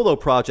a solo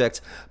project,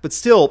 but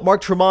still,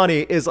 Mark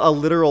Tremonti is a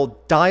literal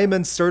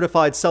diamond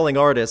certified selling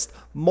artist,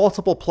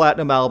 multiple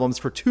platinum albums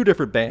for 2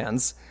 different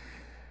bands,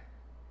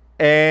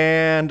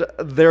 and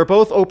they're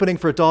both opening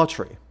for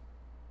Daughtry.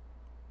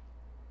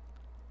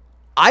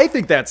 I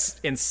think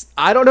that's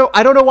I don't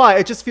know why.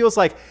 It just feels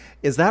like,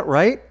 is that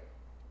right?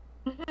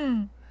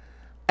 Mm-hmm.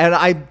 And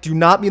I do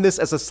not mean this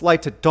as a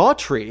slight to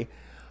Daughtry.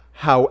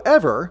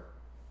 However,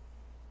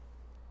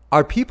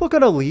 are people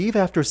going to leave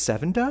after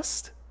Seven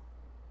Dust?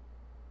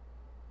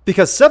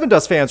 Because Seven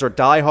Dust fans are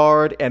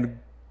diehard and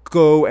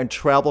go and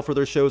travel for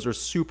their shows, are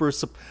super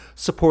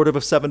supportive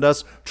of Seven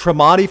Dust.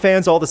 Tremonti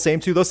fans, all the same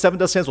too. Those Seven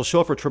Dust fans will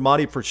show up for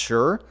Tremonti for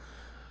sure.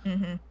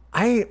 Mm-hmm.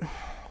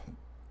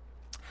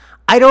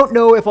 I don't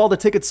know if all the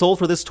tickets sold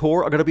for this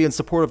tour are going to be in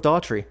support of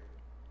Daughtry.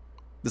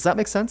 Does that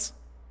make sense?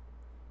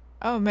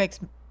 Oh, it makes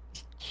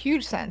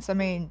huge sense. I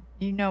mean,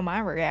 you know my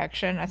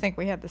reaction. I think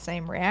we had the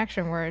same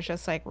reaction where it's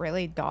just like,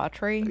 really,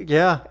 Daughtry?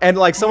 Yeah, and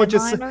like someone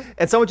just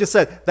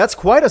said, that's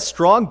quite a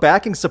strong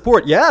backing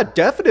support. Yeah, it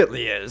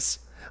definitely is.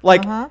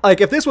 Like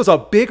if this was a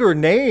bigger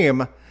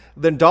name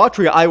than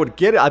Daughtry, I would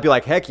get it. I'd be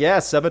like, heck yeah,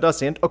 Seven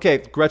Dust and okay,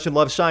 Gretchen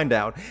loves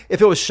Shinedown.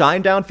 If it was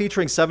Shinedown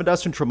featuring Seven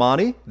Dust and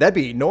Tremonti, that'd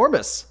be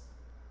enormous.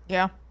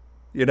 Yeah.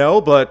 You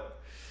know, but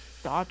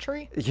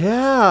Daughtry?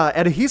 Yeah,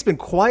 and he's been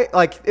quite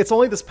like it's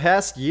only this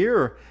past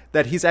year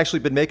that he's actually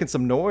been making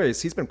some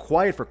noise. He's been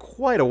quiet for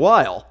quite a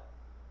while.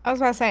 I was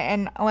about to say,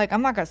 and like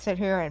I'm not gonna sit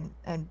here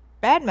and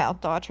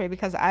badmouth Daughtry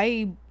because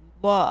I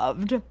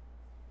loved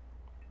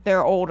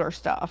their older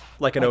stuff,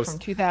 like from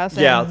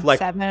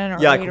 2007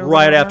 or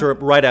right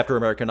after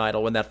American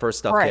Idol when that first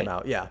stuff came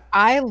out. Yeah,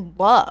 I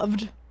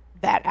loved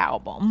that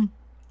album,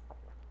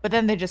 but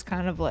then they just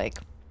kind of like.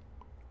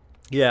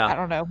 Yeah. I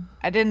don't know.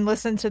 I didn't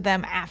listen to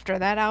them after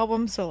that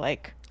album, so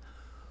like,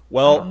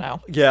 well, I don't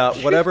know.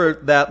 Yeah, whatever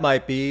that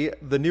might be.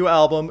 The new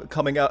album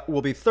coming out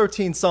will be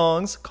 13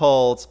 songs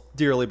called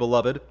Dearly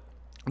Beloved.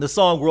 The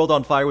song World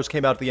on Fire, which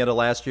came out at the end of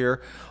last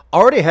year,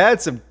 already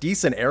had some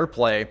decent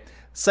airplay.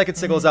 Second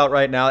single is out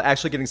right now,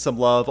 actually getting some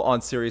love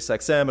on Sirius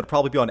XM. It'll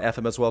probably be on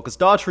FM as well, because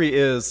Daughtry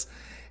is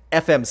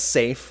FM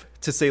safe,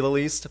 to say the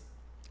least.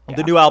 Yeah.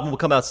 The new album will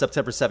come out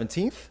September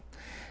 17th.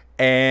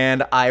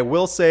 And I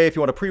will say, if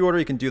you want to pre-order,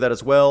 you can do that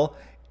as well.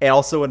 And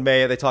also in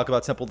May, they talk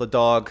about Temple of the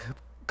Dog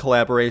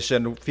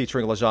collaboration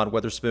featuring LaJohn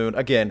Witherspoon.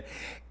 Again,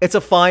 it's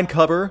a fine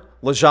cover.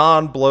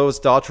 LaJohn blows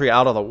Daughtry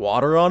out of the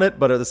water on it,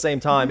 but at the same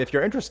time, if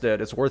you're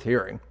interested, it's worth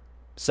hearing.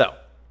 So,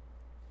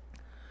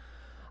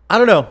 I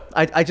don't know.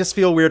 I just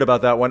feel weird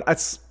about that one.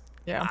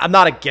 I'm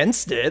not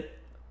against it.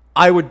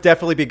 I would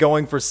definitely be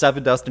going for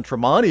Seven Dust and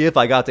Tremonti if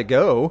I got to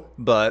go,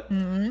 but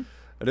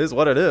it is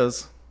what it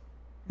is.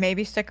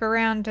 Maybe stick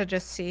around to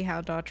just see how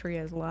Daughtry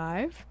is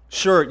live.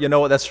 Sure, you know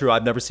what? That's true.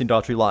 I've never seen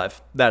Daughtry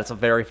live. That's a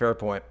very fair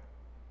point.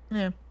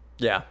 Yeah.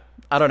 Yeah.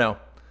 I don't know.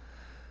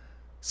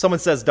 Someone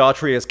says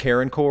Daughtry is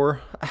Karen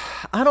Core.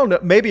 I don't know.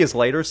 Maybe his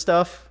later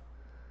stuff.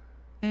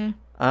 I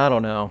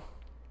don't know.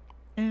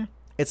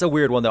 It's a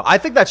weird one, though. I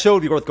think that show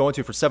would be worth going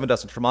to for Seven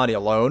Dust and Tremonti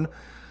alone.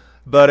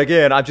 But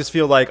again, I just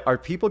feel like, are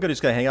people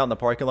just going to hang out in the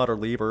parking lot or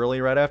leave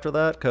early right after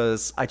that?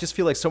 Because I just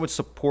feel like so much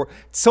support,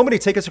 so many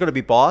tickets are going to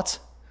be bought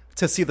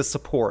to see the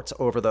support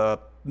over the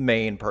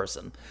main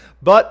person.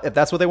 But if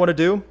that's what they want to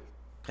do,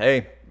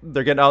 hey,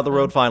 they're getting out of the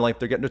road finally.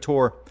 They're getting a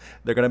tour.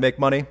 They're going to make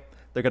money.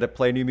 They're going to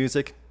play new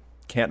music.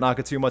 Can't knock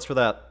it too much for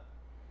that.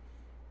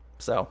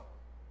 So,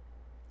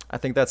 I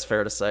think that's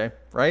fair to say,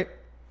 right?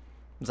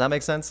 Does that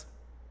make sense?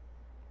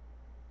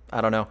 I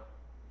don't know.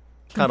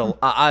 Kind of.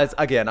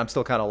 Again, I'm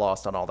still kind of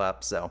lost on all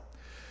that. So,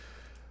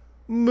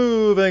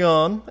 moving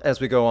on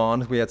as we go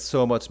on. We had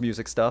so much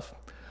music stuff.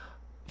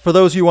 For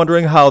those of you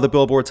wondering how the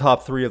Billboard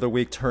Top 3 of the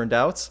week turned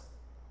out,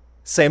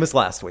 same as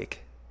last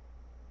week.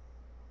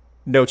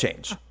 No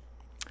change.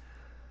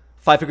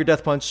 Five Finger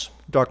Death Punch,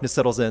 Darkness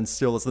Settles In,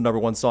 still is the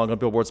 #1 song on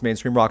Billboard's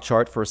mainstream rock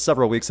chart for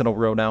several weeks in a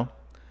row now.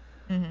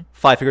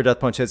 Five Finger Death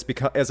Punch has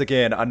become, as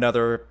again,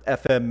 another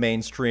FM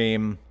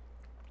mainstream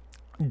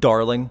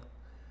darling.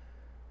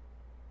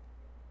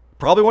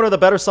 Probably one of the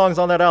better songs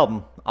on that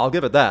album. I'll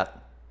give it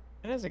that.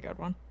 It is a good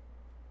one.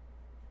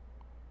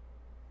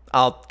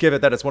 I'll give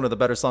it that it's one of the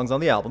better songs on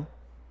the album.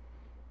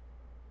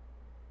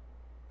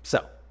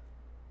 So,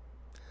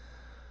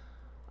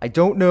 I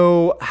don't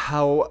know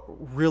how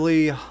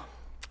really...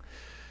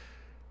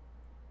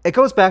 It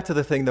goes back to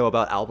the thing, though,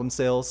 about album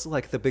sales.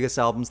 Like, the biggest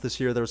albums this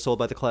year that were sold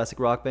by the classic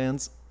rock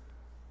bands.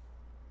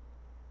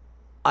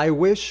 I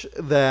wish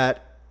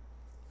that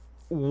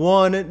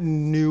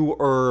one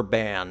newer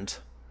band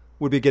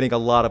would be getting a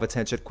lot of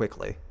attention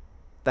quickly.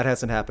 That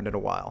hasn't happened in a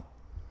while.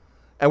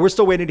 And we're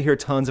still waiting to hear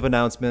tons of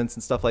announcements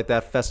and stuff like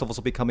that. Festivals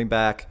will be coming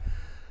back.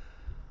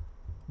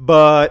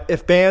 But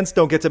if bands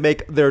don't get to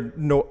make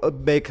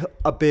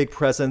a big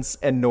presence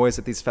and noise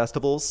at these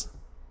festivals,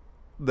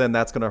 then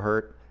that's going to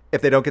hurt.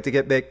 If they don't get to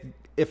get big,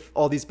 if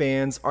all these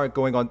bands are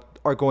going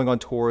on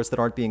tours that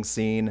aren't being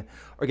seen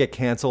or get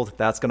canceled,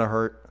 that's going to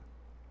hurt.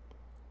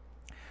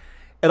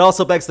 It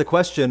also begs the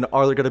question,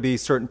 are there going to be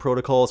certain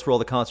protocols for all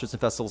the concerts and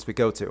festivals we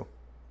go to?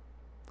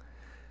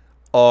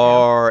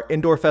 Are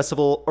indoor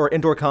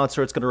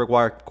concerts going to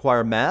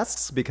require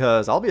masks?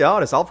 Because I'll be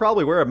honest, I'll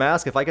probably wear a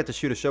mask if I get to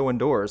shoot a show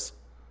indoors.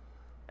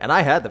 And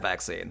I had the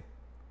vaccine.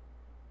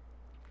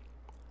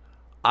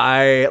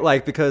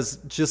 Because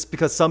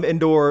some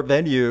indoor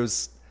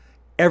venues,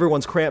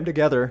 everyone's crammed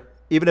together.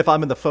 Even if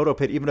I'm in the photo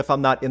pit, even if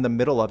I'm not in the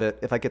middle of it,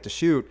 if I get to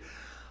shoot,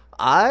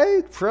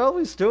 I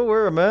probably still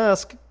wear a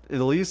mask, at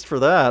least for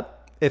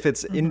that, if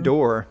it's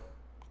indoor.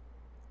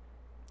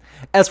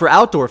 As for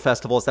outdoor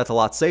festivals, that's a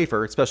lot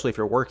safer, especially if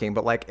you're working.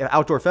 But like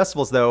outdoor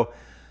festivals, though,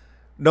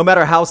 no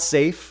matter how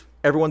safe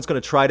everyone's going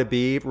to try to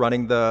be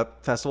running the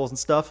festivals and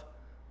stuff,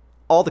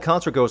 all the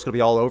concert goers are going to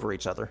be all over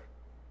each other.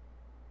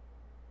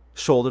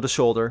 Shoulder to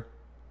shoulder.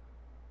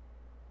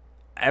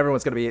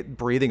 Everyone's going to be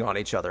breathing on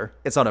each other.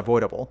 It's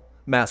unavoidable,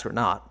 mask or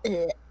not.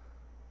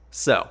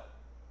 So,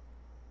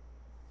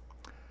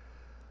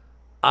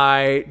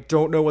 I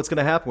don't know what's going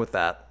to happen with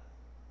that.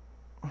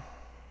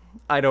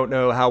 I don't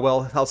know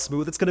how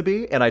smooth it's going to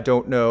be, and I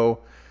don't know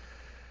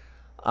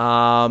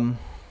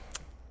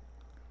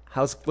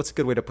what's a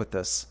good way to put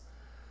this.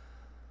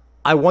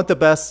 I want the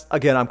best.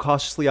 Again, I'm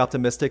cautiously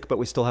optimistic, but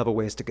we still have a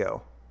ways to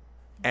go.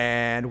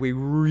 And we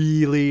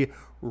really,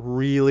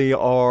 really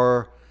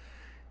are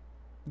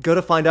going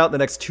to find out in the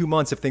next 2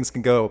 months if things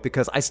can go,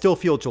 because I still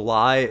feel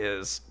July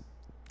is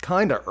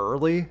kind of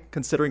early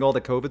considering all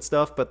the COVID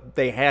stuff, but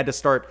they had to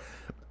start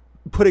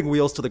putting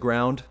wheels to the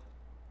ground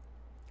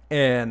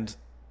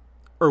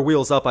or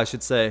wheels up, I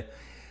should say,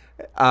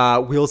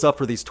 wheels up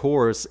for these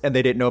tours, and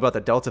they didn't know about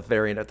the Delta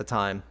variant at the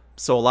time.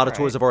 So a lot of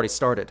tours have already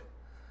started.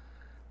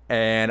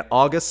 And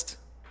August,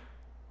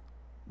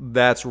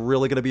 that's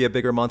really going to be a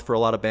bigger month for a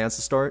lot of bands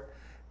to start.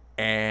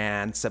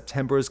 And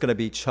September is going to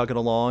be chugging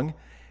along.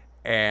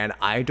 And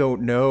I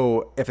don't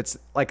know if it's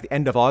like the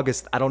end of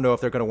August, I don't know if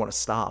they're going to want to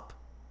stop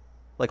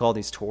like all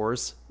these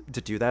tours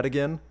to do that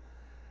again.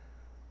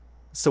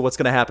 So what's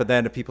going to happen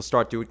then if people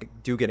start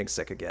getting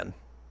sick again?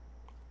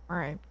 All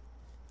right.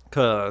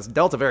 Because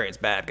Delta variant's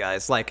bad,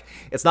 guys. Like,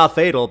 it's not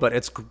fatal, but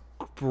it's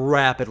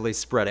rapidly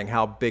spreading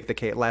how big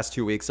the last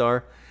 2 weeks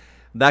are.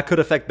 That could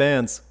affect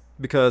bands,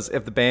 because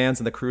if the bands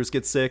and the crews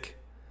get sick,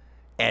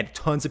 and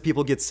tons of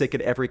people get sick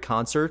at every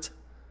concert,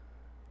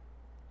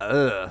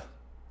 I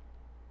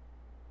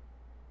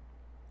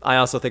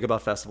also think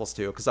about festivals,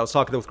 too, because I was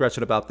talking with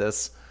Gretchen about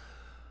this.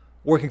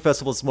 Working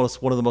festivals is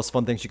one of the most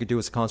fun things you could do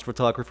as a concert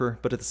photographer,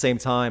 but at the same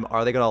time,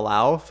 are they going to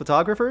allow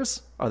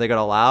photographers? Are they going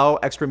to allow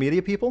extra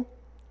media people?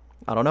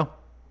 I don't know.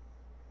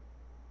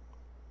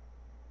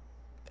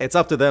 It's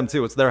up to them,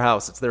 too. It's their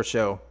house. It's their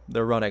show.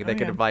 They're running. They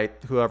can invite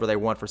whoever they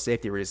want for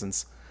safety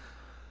reasons.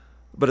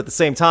 But at the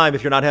same time,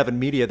 if you're not having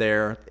media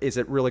there, is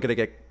it really going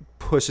to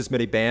push as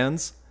many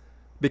bands?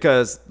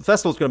 Because the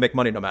festival's going to make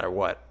money no matter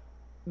what.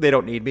 They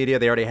don't need media.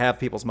 They already have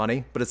people's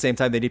money. But at the same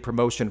time, they need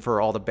promotion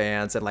for all the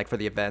bands and like for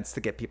the events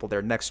to get people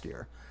there next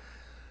year.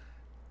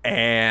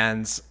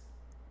 And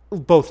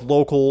both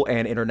local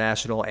and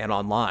international and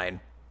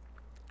online.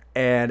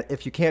 And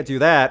if you can't do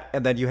that,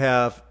 and then you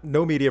have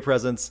no media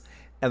presence,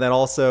 and then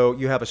also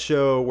you have a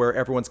show where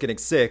everyone's getting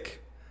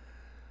sick,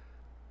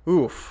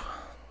 oof.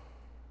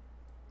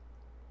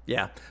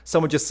 Yeah.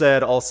 Someone just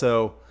said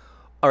also,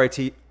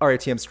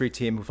 RATM Street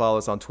Team, who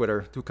follows on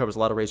Twitter, who covers a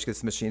lot of Rage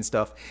Against the Machine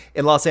stuff,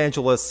 in Los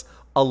Angeles,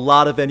 a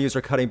lot of venues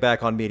are cutting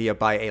back on media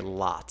by a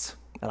lot.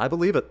 And I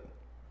believe it.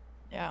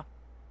 Yeah.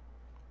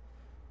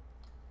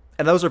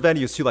 And those are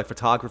venues, too, like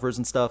photographers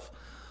and stuff.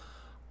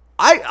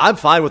 I'm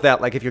fine with that.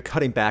 Like, if you're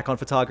cutting back on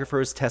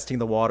photographers, testing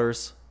the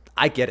waters,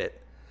 I get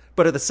it.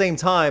 But at the same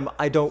time,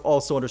 I don't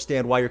also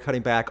understand why you're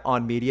cutting back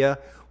on media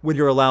when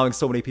you're allowing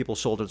so many people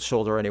shoulder to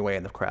shoulder anyway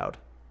in the crowd.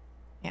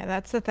 Yeah,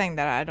 that's the thing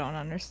that I don't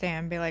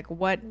understand. Be like,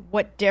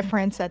 what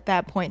difference at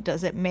that point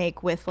does it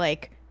make with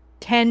like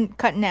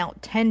cutting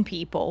out 10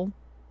 people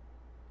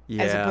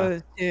as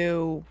opposed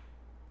to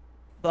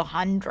the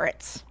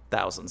hundreds?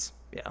 Thousands,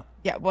 yeah.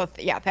 Yeah, well,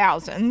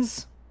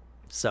 thousands.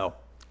 So,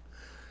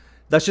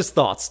 that's just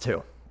thoughts,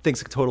 too.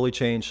 Things could totally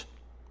change.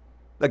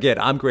 Again,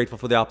 I'm grateful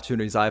for the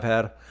opportunities I've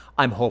had.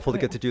 I'm hopeful to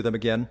get to do them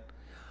again.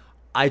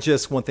 I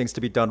just want things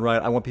to be done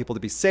right. I want people to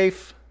be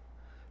safe,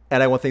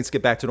 and I want things to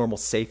get back to normal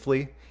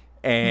safely.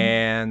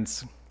 And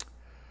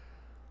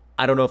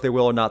I don't know if they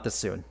will or not this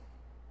soon.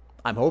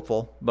 I'm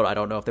hopeful, but I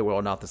don't know if they will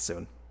or not this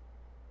soon.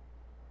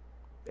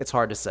 It's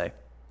hard to say.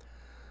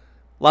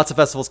 Lots of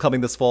festivals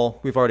coming this fall.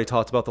 We've already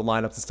talked about the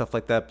lineups and stuff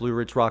like that. Blue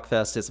Ridge Rock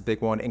Fest is a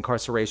big one.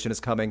 Incarceration is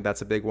coming.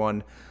 That's a big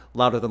one.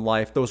 Louder Than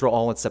Life. Those are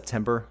all in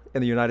September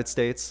in the United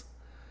States.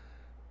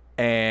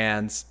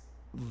 And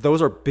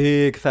those are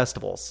big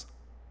festivals,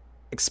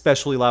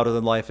 especially Louder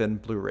Than Life in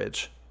Blue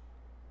Ridge.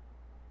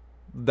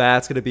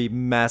 That's going to be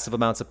massive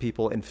amounts of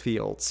people in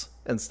fields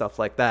and stuff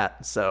like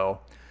that.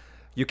 So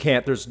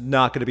there's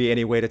not going to be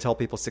any way to tell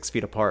people 6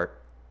 feet apart.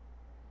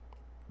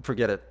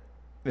 Forget it.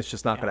 It's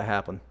just not going to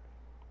happen.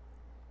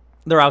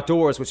 They're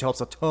outdoors, which helps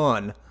a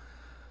ton.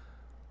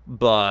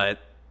 But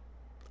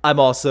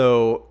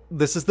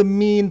this is the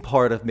mean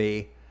part of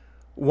me.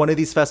 One of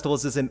these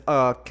festivals is in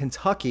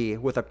Kentucky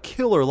with a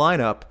killer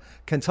lineup.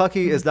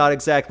 Kentucky is not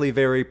exactly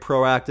very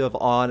proactive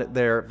on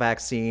their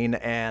vaccine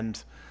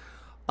and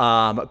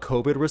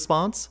COVID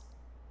response.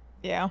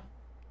 Yeah.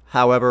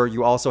 However,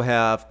 you also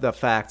have the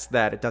fact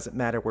that it doesn't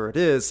matter where it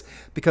is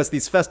because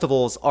these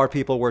festivals are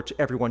people where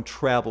everyone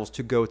travels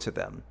to go to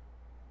them.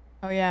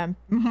 Oh, yeah.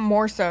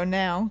 More so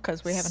now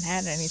because we haven't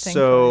had anything.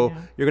 So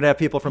you're going to have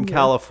people from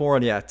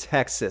California,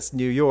 Texas,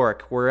 New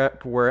York,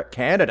 where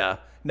Canada,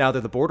 now that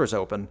the border's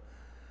open,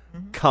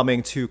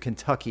 coming to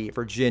Kentucky,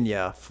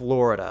 Virginia,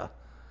 Florida,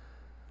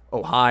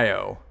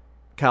 Ohio,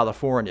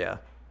 California,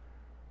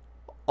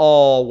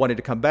 all wanting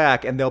to come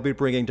back. And they'll be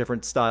bringing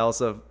different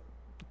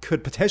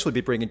could potentially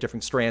be bringing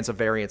different strands of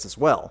variants as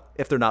well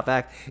if they're not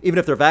even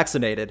if they're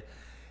vaccinated.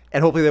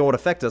 And hopefully they won't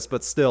affect us,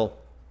 but still.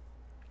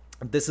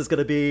 This is going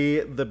to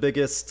be the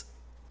biggest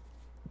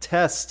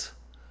test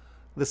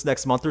this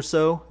next month or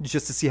so,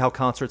 just to see how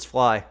concerts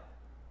fly.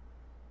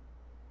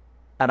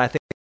 And I think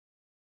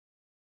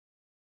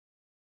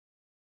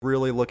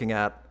really looking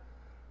at,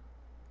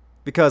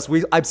 because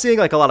I'm seeing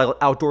like a lot of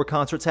outdoor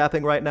concerts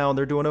happening right now and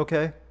they're doing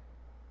okay.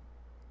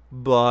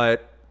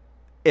 But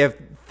if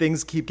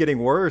things keep getting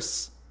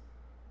worse,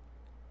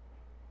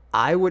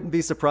 I wouldn't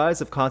be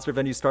surprised if concert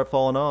venues start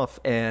falling off.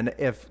 And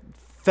if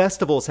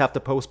festivals have to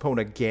postpone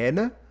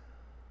again,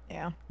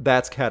 yeah,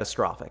 that's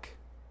catastrophic.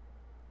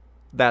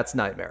 That's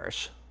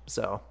nightmarish.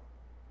 So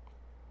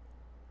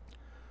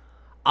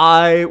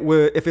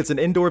if it's an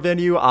indoor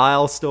venue,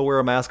 I'll still wear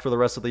a mask for the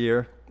rest of the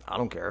year. I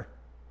don't care.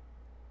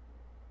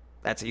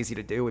 That's easy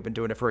to do. We've been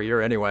doing it for a year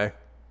anyway.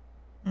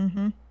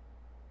 Mm-hmm.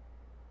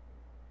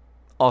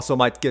 Also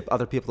might get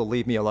other people to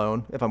leave me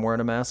alone if I'm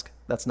wearing a mask.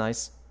 That's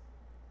nice.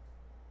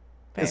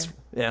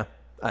 Yeah.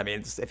 I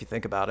mean, if you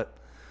think about it.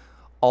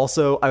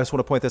 Also, I just want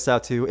to point this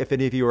out too. If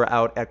any of you are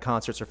out at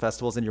concerts or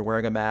festivals and you're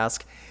wearing a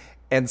mask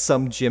and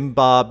some Jim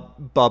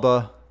Bob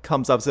Bubba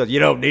comes up and says, "You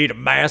don't need a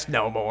mask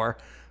no more,"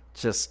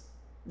 just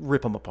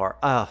rip them apart.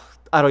 I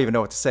don't even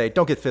know what to say.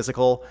 Don't get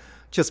physical.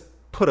 Just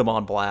put them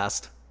on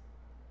blast.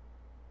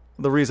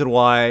 The reason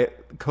why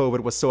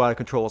COVID was so out of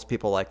control is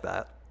people like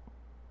that.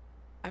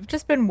 I've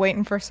just been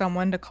waiting for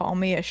someone to call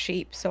me a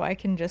sheep so I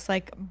can just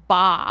like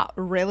baa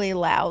really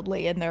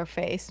loudly in their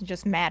face and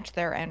just match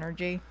their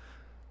energy.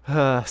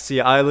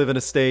 See, I live in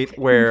a state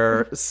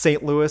where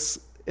St. Louis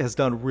has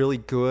done really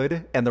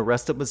good, and the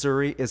rest of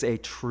Missouri is a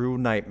true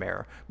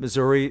nightmare.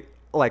 Missouri,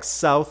 like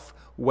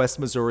southwest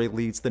Missouri,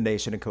 leads the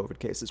nation in COVID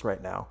cases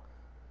right now.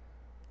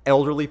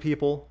 Elderly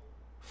people,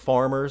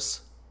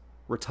 farmers,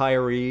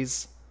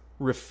 retirees,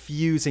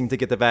 refusing to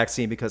get the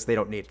vaccine because they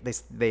don't need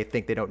it. They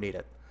think they don't need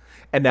it.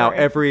 And now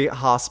every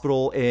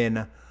hospital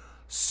in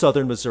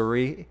southern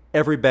Missouri,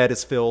 every bed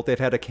is filled. They've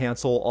had to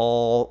cancel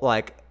all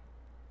like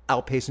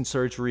outpatient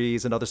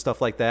surgeries and other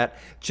stuff like that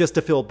just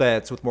to fill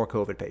beds with more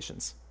COVID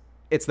patients.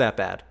 It's that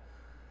bad.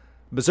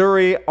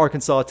 Missouri,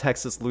 Arkansas,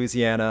 Texas,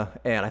 Louisiana,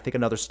 and I think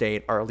another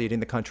state are leading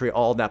the country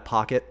all in that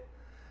pocket.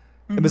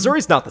 Mm-hmm. And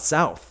Missouri's not the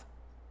South,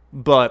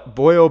 but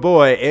boy, oh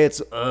boy,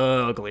 it's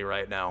ugly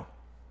right now.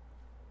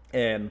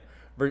 And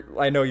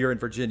I know you're in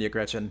Virginia,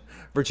 Gretchen.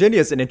 Virginia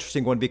is an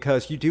interesting one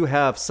because you do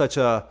have such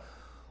a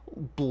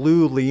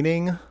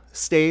blue-leaning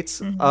states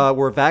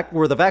where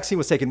the vaccine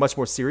was taken much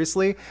more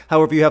seriously.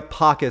 However, you have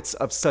pockets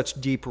of such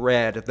deep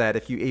red that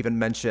if you even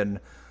mention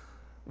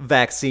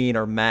vaccine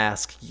or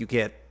mask, you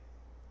get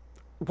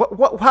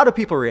how do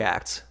people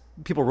react?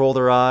 People roll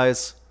their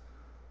eyes.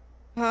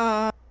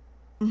 Yeah.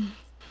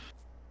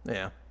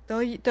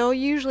 They'll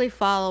usually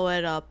follow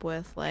it up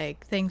with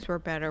like things were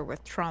better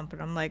with Trump,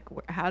 and I'm like,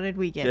 how did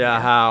we get here?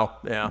 How?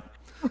 Yeah.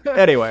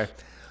 Anyway,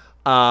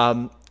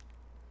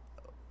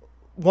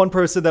 one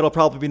person that'll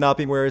probably not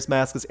be wearing his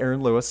mask is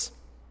Aaron Lewis.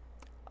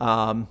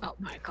 Oh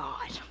my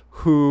God.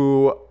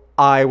 Who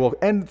I will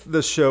end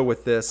the show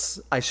with this.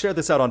 I shared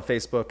this out on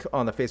Facebook,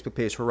 on the Facebook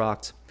page for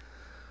Rocked.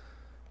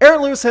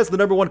 Aaron Lewis has the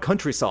 #1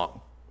 country song.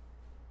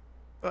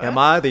 What? Am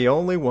I the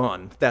only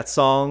one? That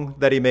song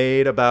that he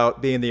made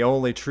about being the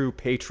only true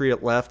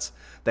patriot left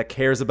that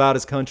cares about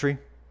his country.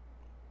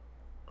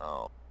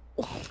 Oh.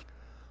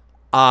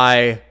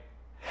 I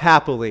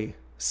happily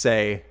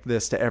say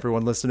this to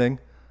everyone listening.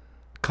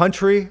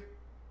 Country,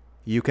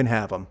 you can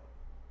have them.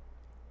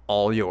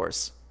 All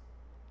yours.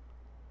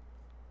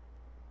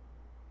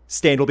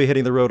 Staind will be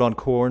hitting the road on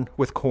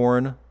with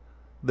Korn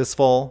this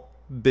fall.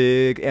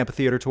 Big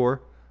amphitheater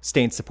tour.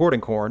 Staind supporting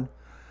Korn.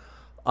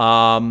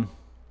 I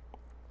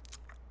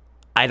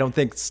don't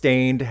think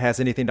Stained has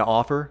anything to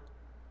offer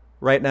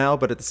right now,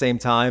 but at the same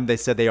time, they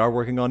said they are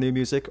working on new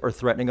music or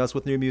threatening us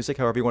with new music,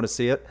 however you want to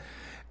see it.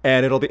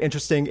 And it'll be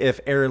interesting if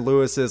Aaron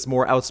Lewis's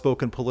more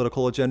outspoken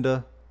political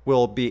agenda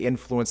will be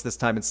influenced this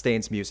time in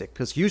Stained's music,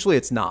 because usually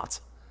it's not.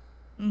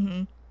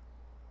 Mm-hmm.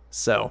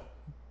 So,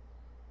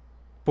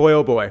 boy,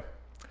 oh boy.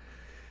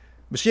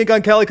 Machine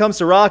Gun Kelly comes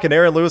to rock and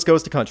Aaron Lewis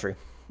goes to country.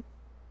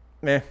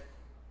 Meh.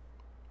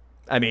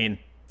 I mean,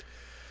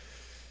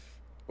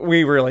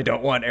 we really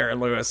don't want Aaron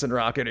Lewis in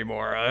rock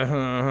anymore.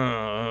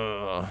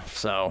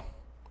 So,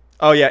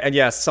 oh yeah, and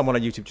yes, someone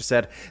on YouTube just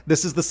said,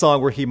 this is the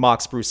song where he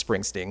mocks Bruce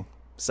Springsteen.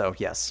 So,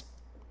 yes.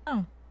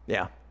 Oh.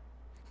 Yeah.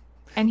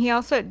 And he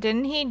also,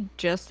 didn't he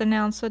just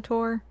announce a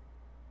tour?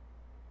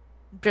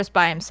 Just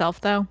by himself,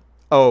 though?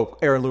 Oh,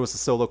 Aaron Lewis'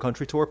 solo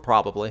country tour?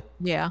 Probably.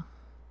 Yeah.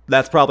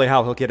 That's probably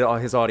how he'll get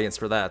his audience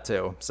for that,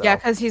 too. So. Yeah,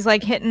 because he's,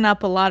 like, hitting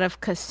up a lot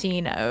of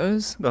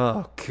casinos.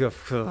 Oh,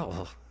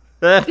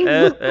 am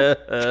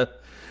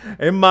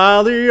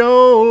I the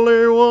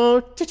only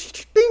one? Ding,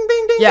 ding,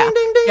 ding, Yeah, ding,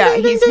 ding, ding, yeah,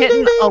 ding, he's ding,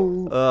 hitting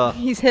ding, ding.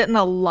 he's hitting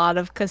a lot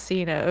of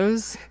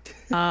casinos.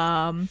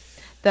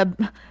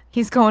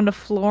 He's going to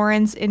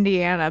Florence,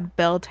 Indiana,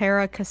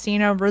 Belterra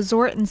Casino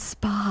Resort and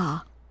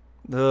Spa.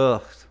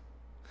 Ugh.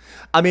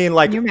 I mean,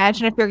 like, Can you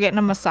imagine if you're getting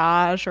a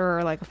massage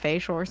or like a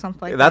facial or something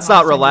like that? that's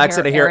not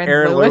relaxing to hear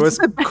Aaron Lewis,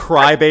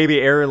 crybaby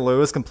Aaron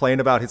Lewis, complain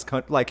about his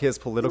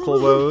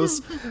political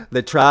woes.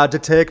 They tried to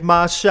take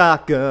my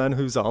shotgun,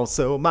 who's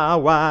also my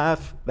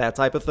wife. That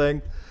type of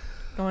thing.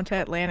 Going to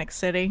Atlantic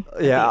City,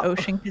 yeah, the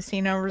Ocean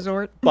Casino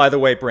Resort. By the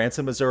way,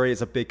 Branson, Missouri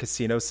is a big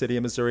casino city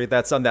in Missouri.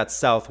 That's on that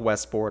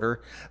southwest border.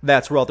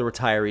 That's where all the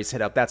retirees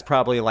hit up. That's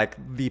probably like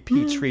the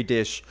petri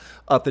dish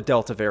of the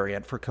Delta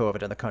variant for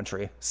COVID in the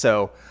country.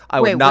 So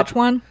I would not. Which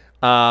one?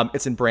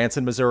 It's in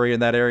Branson, Missouri, in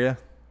that area,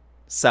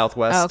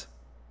 southwest. Oh,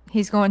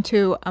 he's going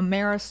to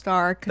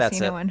Ameristar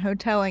Casino and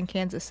Hotel in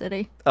Kansas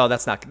City. Oh,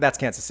 that's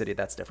Kansas City.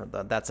 That's different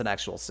then. That's an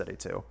actual city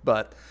too.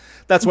 But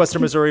that's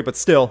Western Missouri. But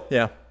still,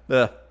 yeah.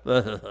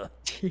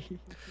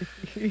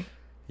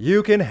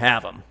 You can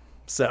have them.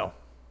 So,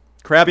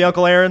 Krabby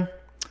Uncle Aaron,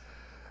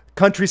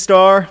 country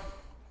star,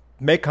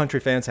 make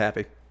country fans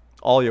happy.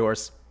 All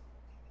yours.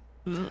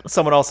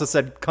 Someone also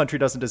said country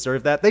doesn't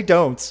deserve that. They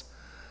don't.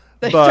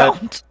 They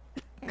don't.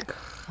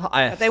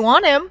 But they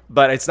want him.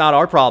 But it's not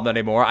our problem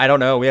anymore. I don't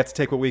know. We have to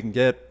take what we can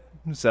get.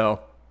 So,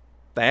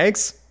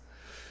 thanks.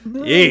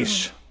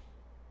 Yeesh.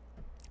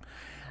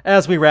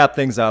 As we wrap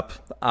things up,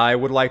 I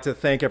would like to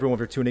thank everyone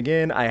for tuning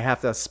in. I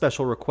have a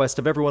special request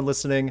of everyone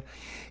listening.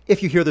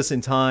 If you hear this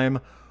in time,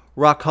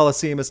 Rock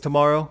Coliseum is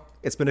tomorrow.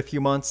 It's been a few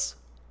months.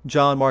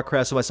 John, Mark,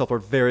 Crash, and myself are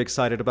very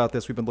excited about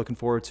this. We've been looking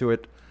forward to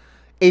it.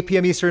 8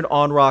 p.m. Eastern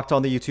on Rocked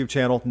on the YouTube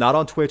channel, not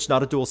on Twitch,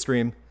 not a dual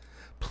stream.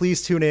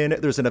 Please tune in.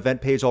 There's an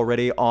event page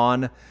already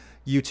on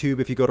YouTube.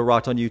 If you go to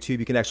Rocked on YouTube,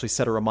 you can actually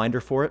set a reminder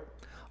for it.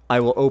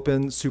 I will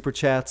open Super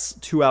Chats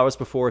 2 hours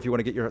before if you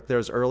want to get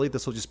theirs early.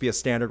 This will just be a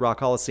standard Rock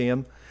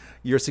Coliseum.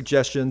 Your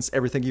suggestions,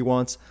 everything you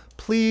want.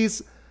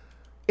 Please,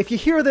 if you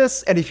hear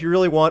this and if you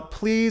really want,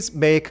 please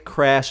make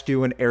Crash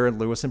do an Aaron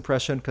Lewis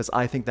impression, because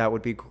I think that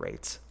would be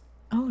great.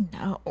 Oh,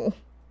 no.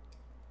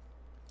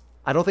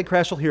 I don't think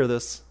Crash will hear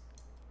this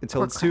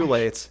until it's too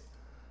late.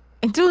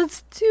 Until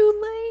it's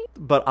too late?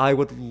 But I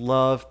would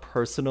love,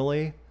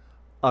 personally,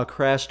 a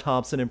Crash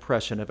Thompson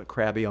impression of a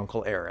Krabby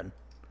Uncle Aaron.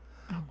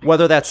 Oh,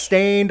 whether that's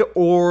Stained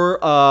or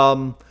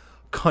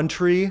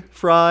Country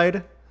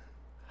Fried.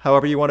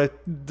 However you want to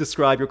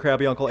describe your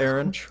Krabby Uncle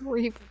Aaron.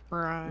 Country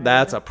Fried.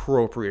 That's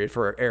appropriate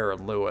for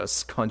Aaron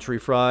Lewis. Country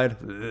Fried.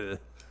 Ugh.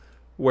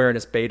 Wearing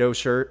his Beto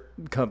shirt.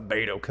 Come,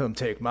 Beto, come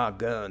take my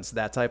guns.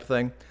 That type of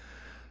thing.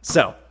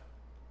 So,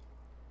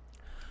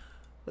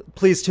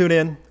 please tune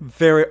in.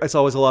 It's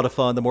always a lot of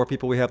fun. The more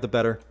people we have, the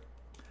better.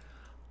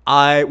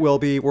 I will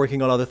be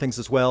working on other things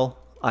as well.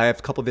 I have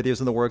a couple videos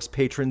in the works.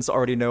 Patrons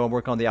already know I'm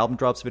working on the album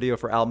drops video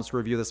for albums to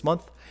review this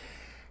month.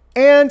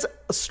 And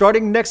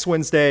starting next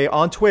Wednesday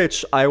on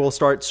Twitch, I will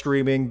start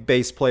streaming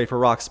bass play for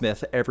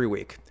Rocksmith every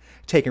week.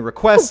 Taking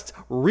requests,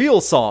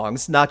 real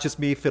songs, not just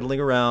me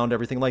fiddling around,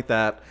 everything like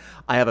that.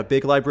 I have a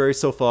big library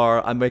so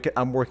far.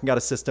 I'm working out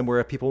a system where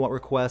if people want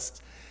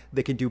requests,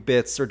 they can do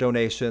bits or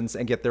donations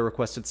and get their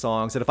requested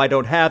songs. And if I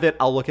don't have it,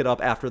 I'll look it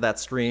up after that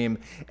stream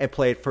and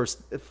play it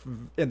first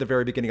in the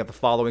very beginning of the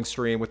following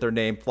stream with their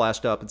name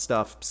flashed up and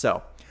stuff.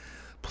 So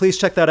please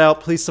check that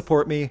out. Please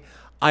support me.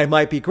 I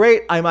might be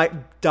great. I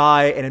might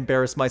die and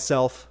embarrass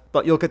myself,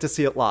 but you'll get to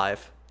see it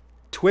live.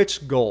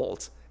 Twitch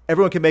Gold.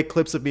 Everyone can make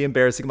clips of me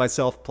embarrassing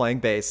myself playing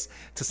bass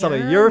to some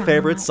of your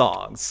favorite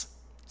songs.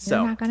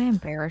 You're not going to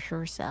embarrass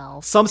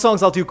yourself. Some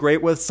songs I'll do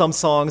great with. Some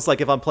songs,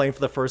 like if I'm playing for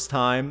the first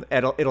time,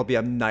 it'll be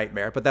a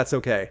nightmare, but that's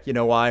okay. You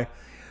know why?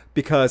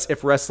 Because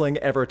if wrestling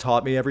ever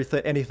taught me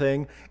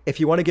anything, if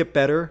you want to get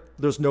better,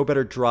 there's no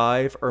better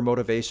drive or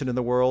motivation in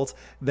the world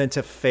than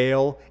to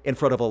fail in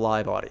front of a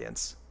live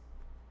audience.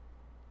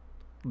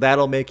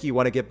 That'll make you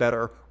want to get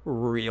better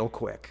real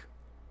quick.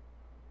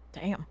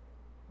 Damn.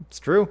 It's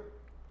true.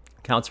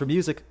 Counts for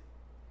music.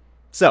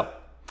 So,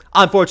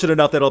 I'm fortunate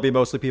enough that it'll be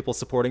mostly people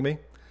supporting me.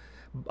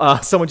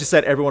 Someone just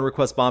said everyone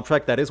requests Bomb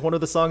Track. That is one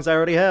of the songs I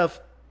already have.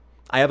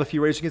 I have a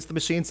few Rage Against the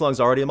Machine songs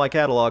already in my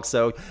catalog,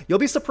 so you'll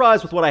be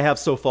surprised with what I have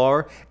so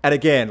far. And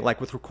again, like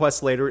with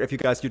requests later, if you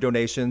guys do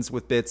donations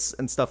with bits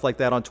and stuff like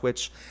that on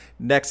Twitch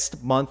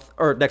next month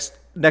or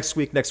next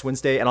week, next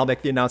Wednesday, and I'll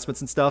make the announcements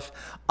and stuff,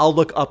 I'll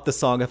look up the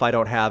song if I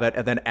don't have it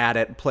and then add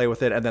it and play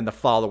with it, and then the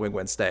following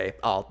Wednesday,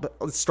 I'll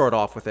start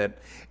off with it,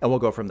 and we'll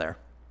go from there.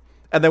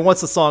 And then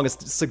once the song is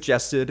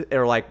suggested,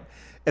 or like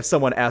if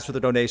someone asks for the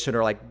donation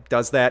or like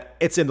does that,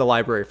 it's in the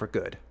library for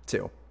good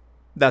too.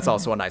 That's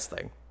also a nice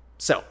thing.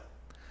 So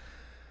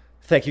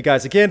thank you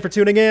guys again for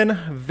tuning in.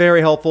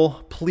 Very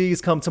helpful. Please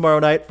come tomorrow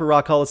night for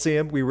Rock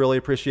Coliseum. We really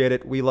appreciate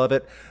it. We love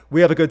it.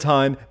 We have a good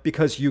time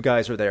because you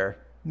guys are there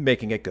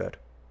making it good.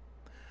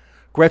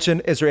 Gretchen,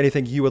 is there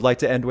anything you would like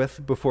to end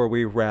with before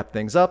we wrap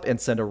things up and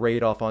send a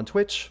raid off on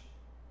Twitch?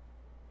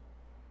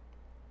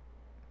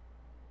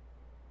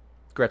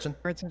 Gretchen?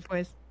 Words of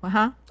wisdom.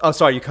 Uh-huh. Oh,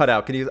 sorry, you cut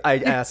out. I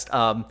asked,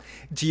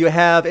 do you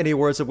have any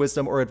words of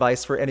wisdom or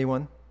advice for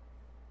anyone?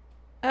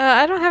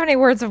 I don't have any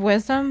words of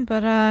wisdom,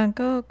 but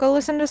go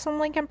listen to some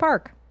Linkin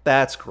Park.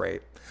 That's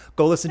great.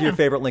 Go listen to your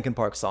favorite Linkin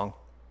Park song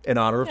in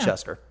honor of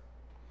Chester.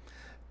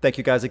 Thank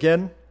you guys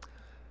again.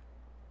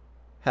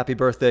 Happy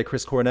birthday,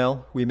 Chris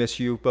Cornell. We miss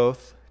you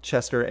both,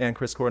 Chester and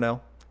Chris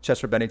Cornell.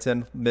 Chester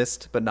Bennington,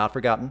 missed but not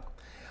forgotten.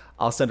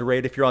 I'll send a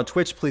raid. If you're on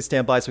Twitch, please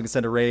stand by so we can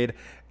send a raid.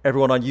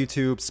 Everyone on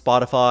YouTube,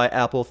 Spotify,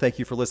 Apple, thank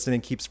you for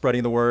listening. Keep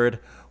spreading the word.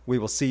 We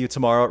will see you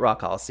tomorrow at Rock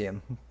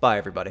Coliseum. Bye,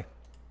 everybody.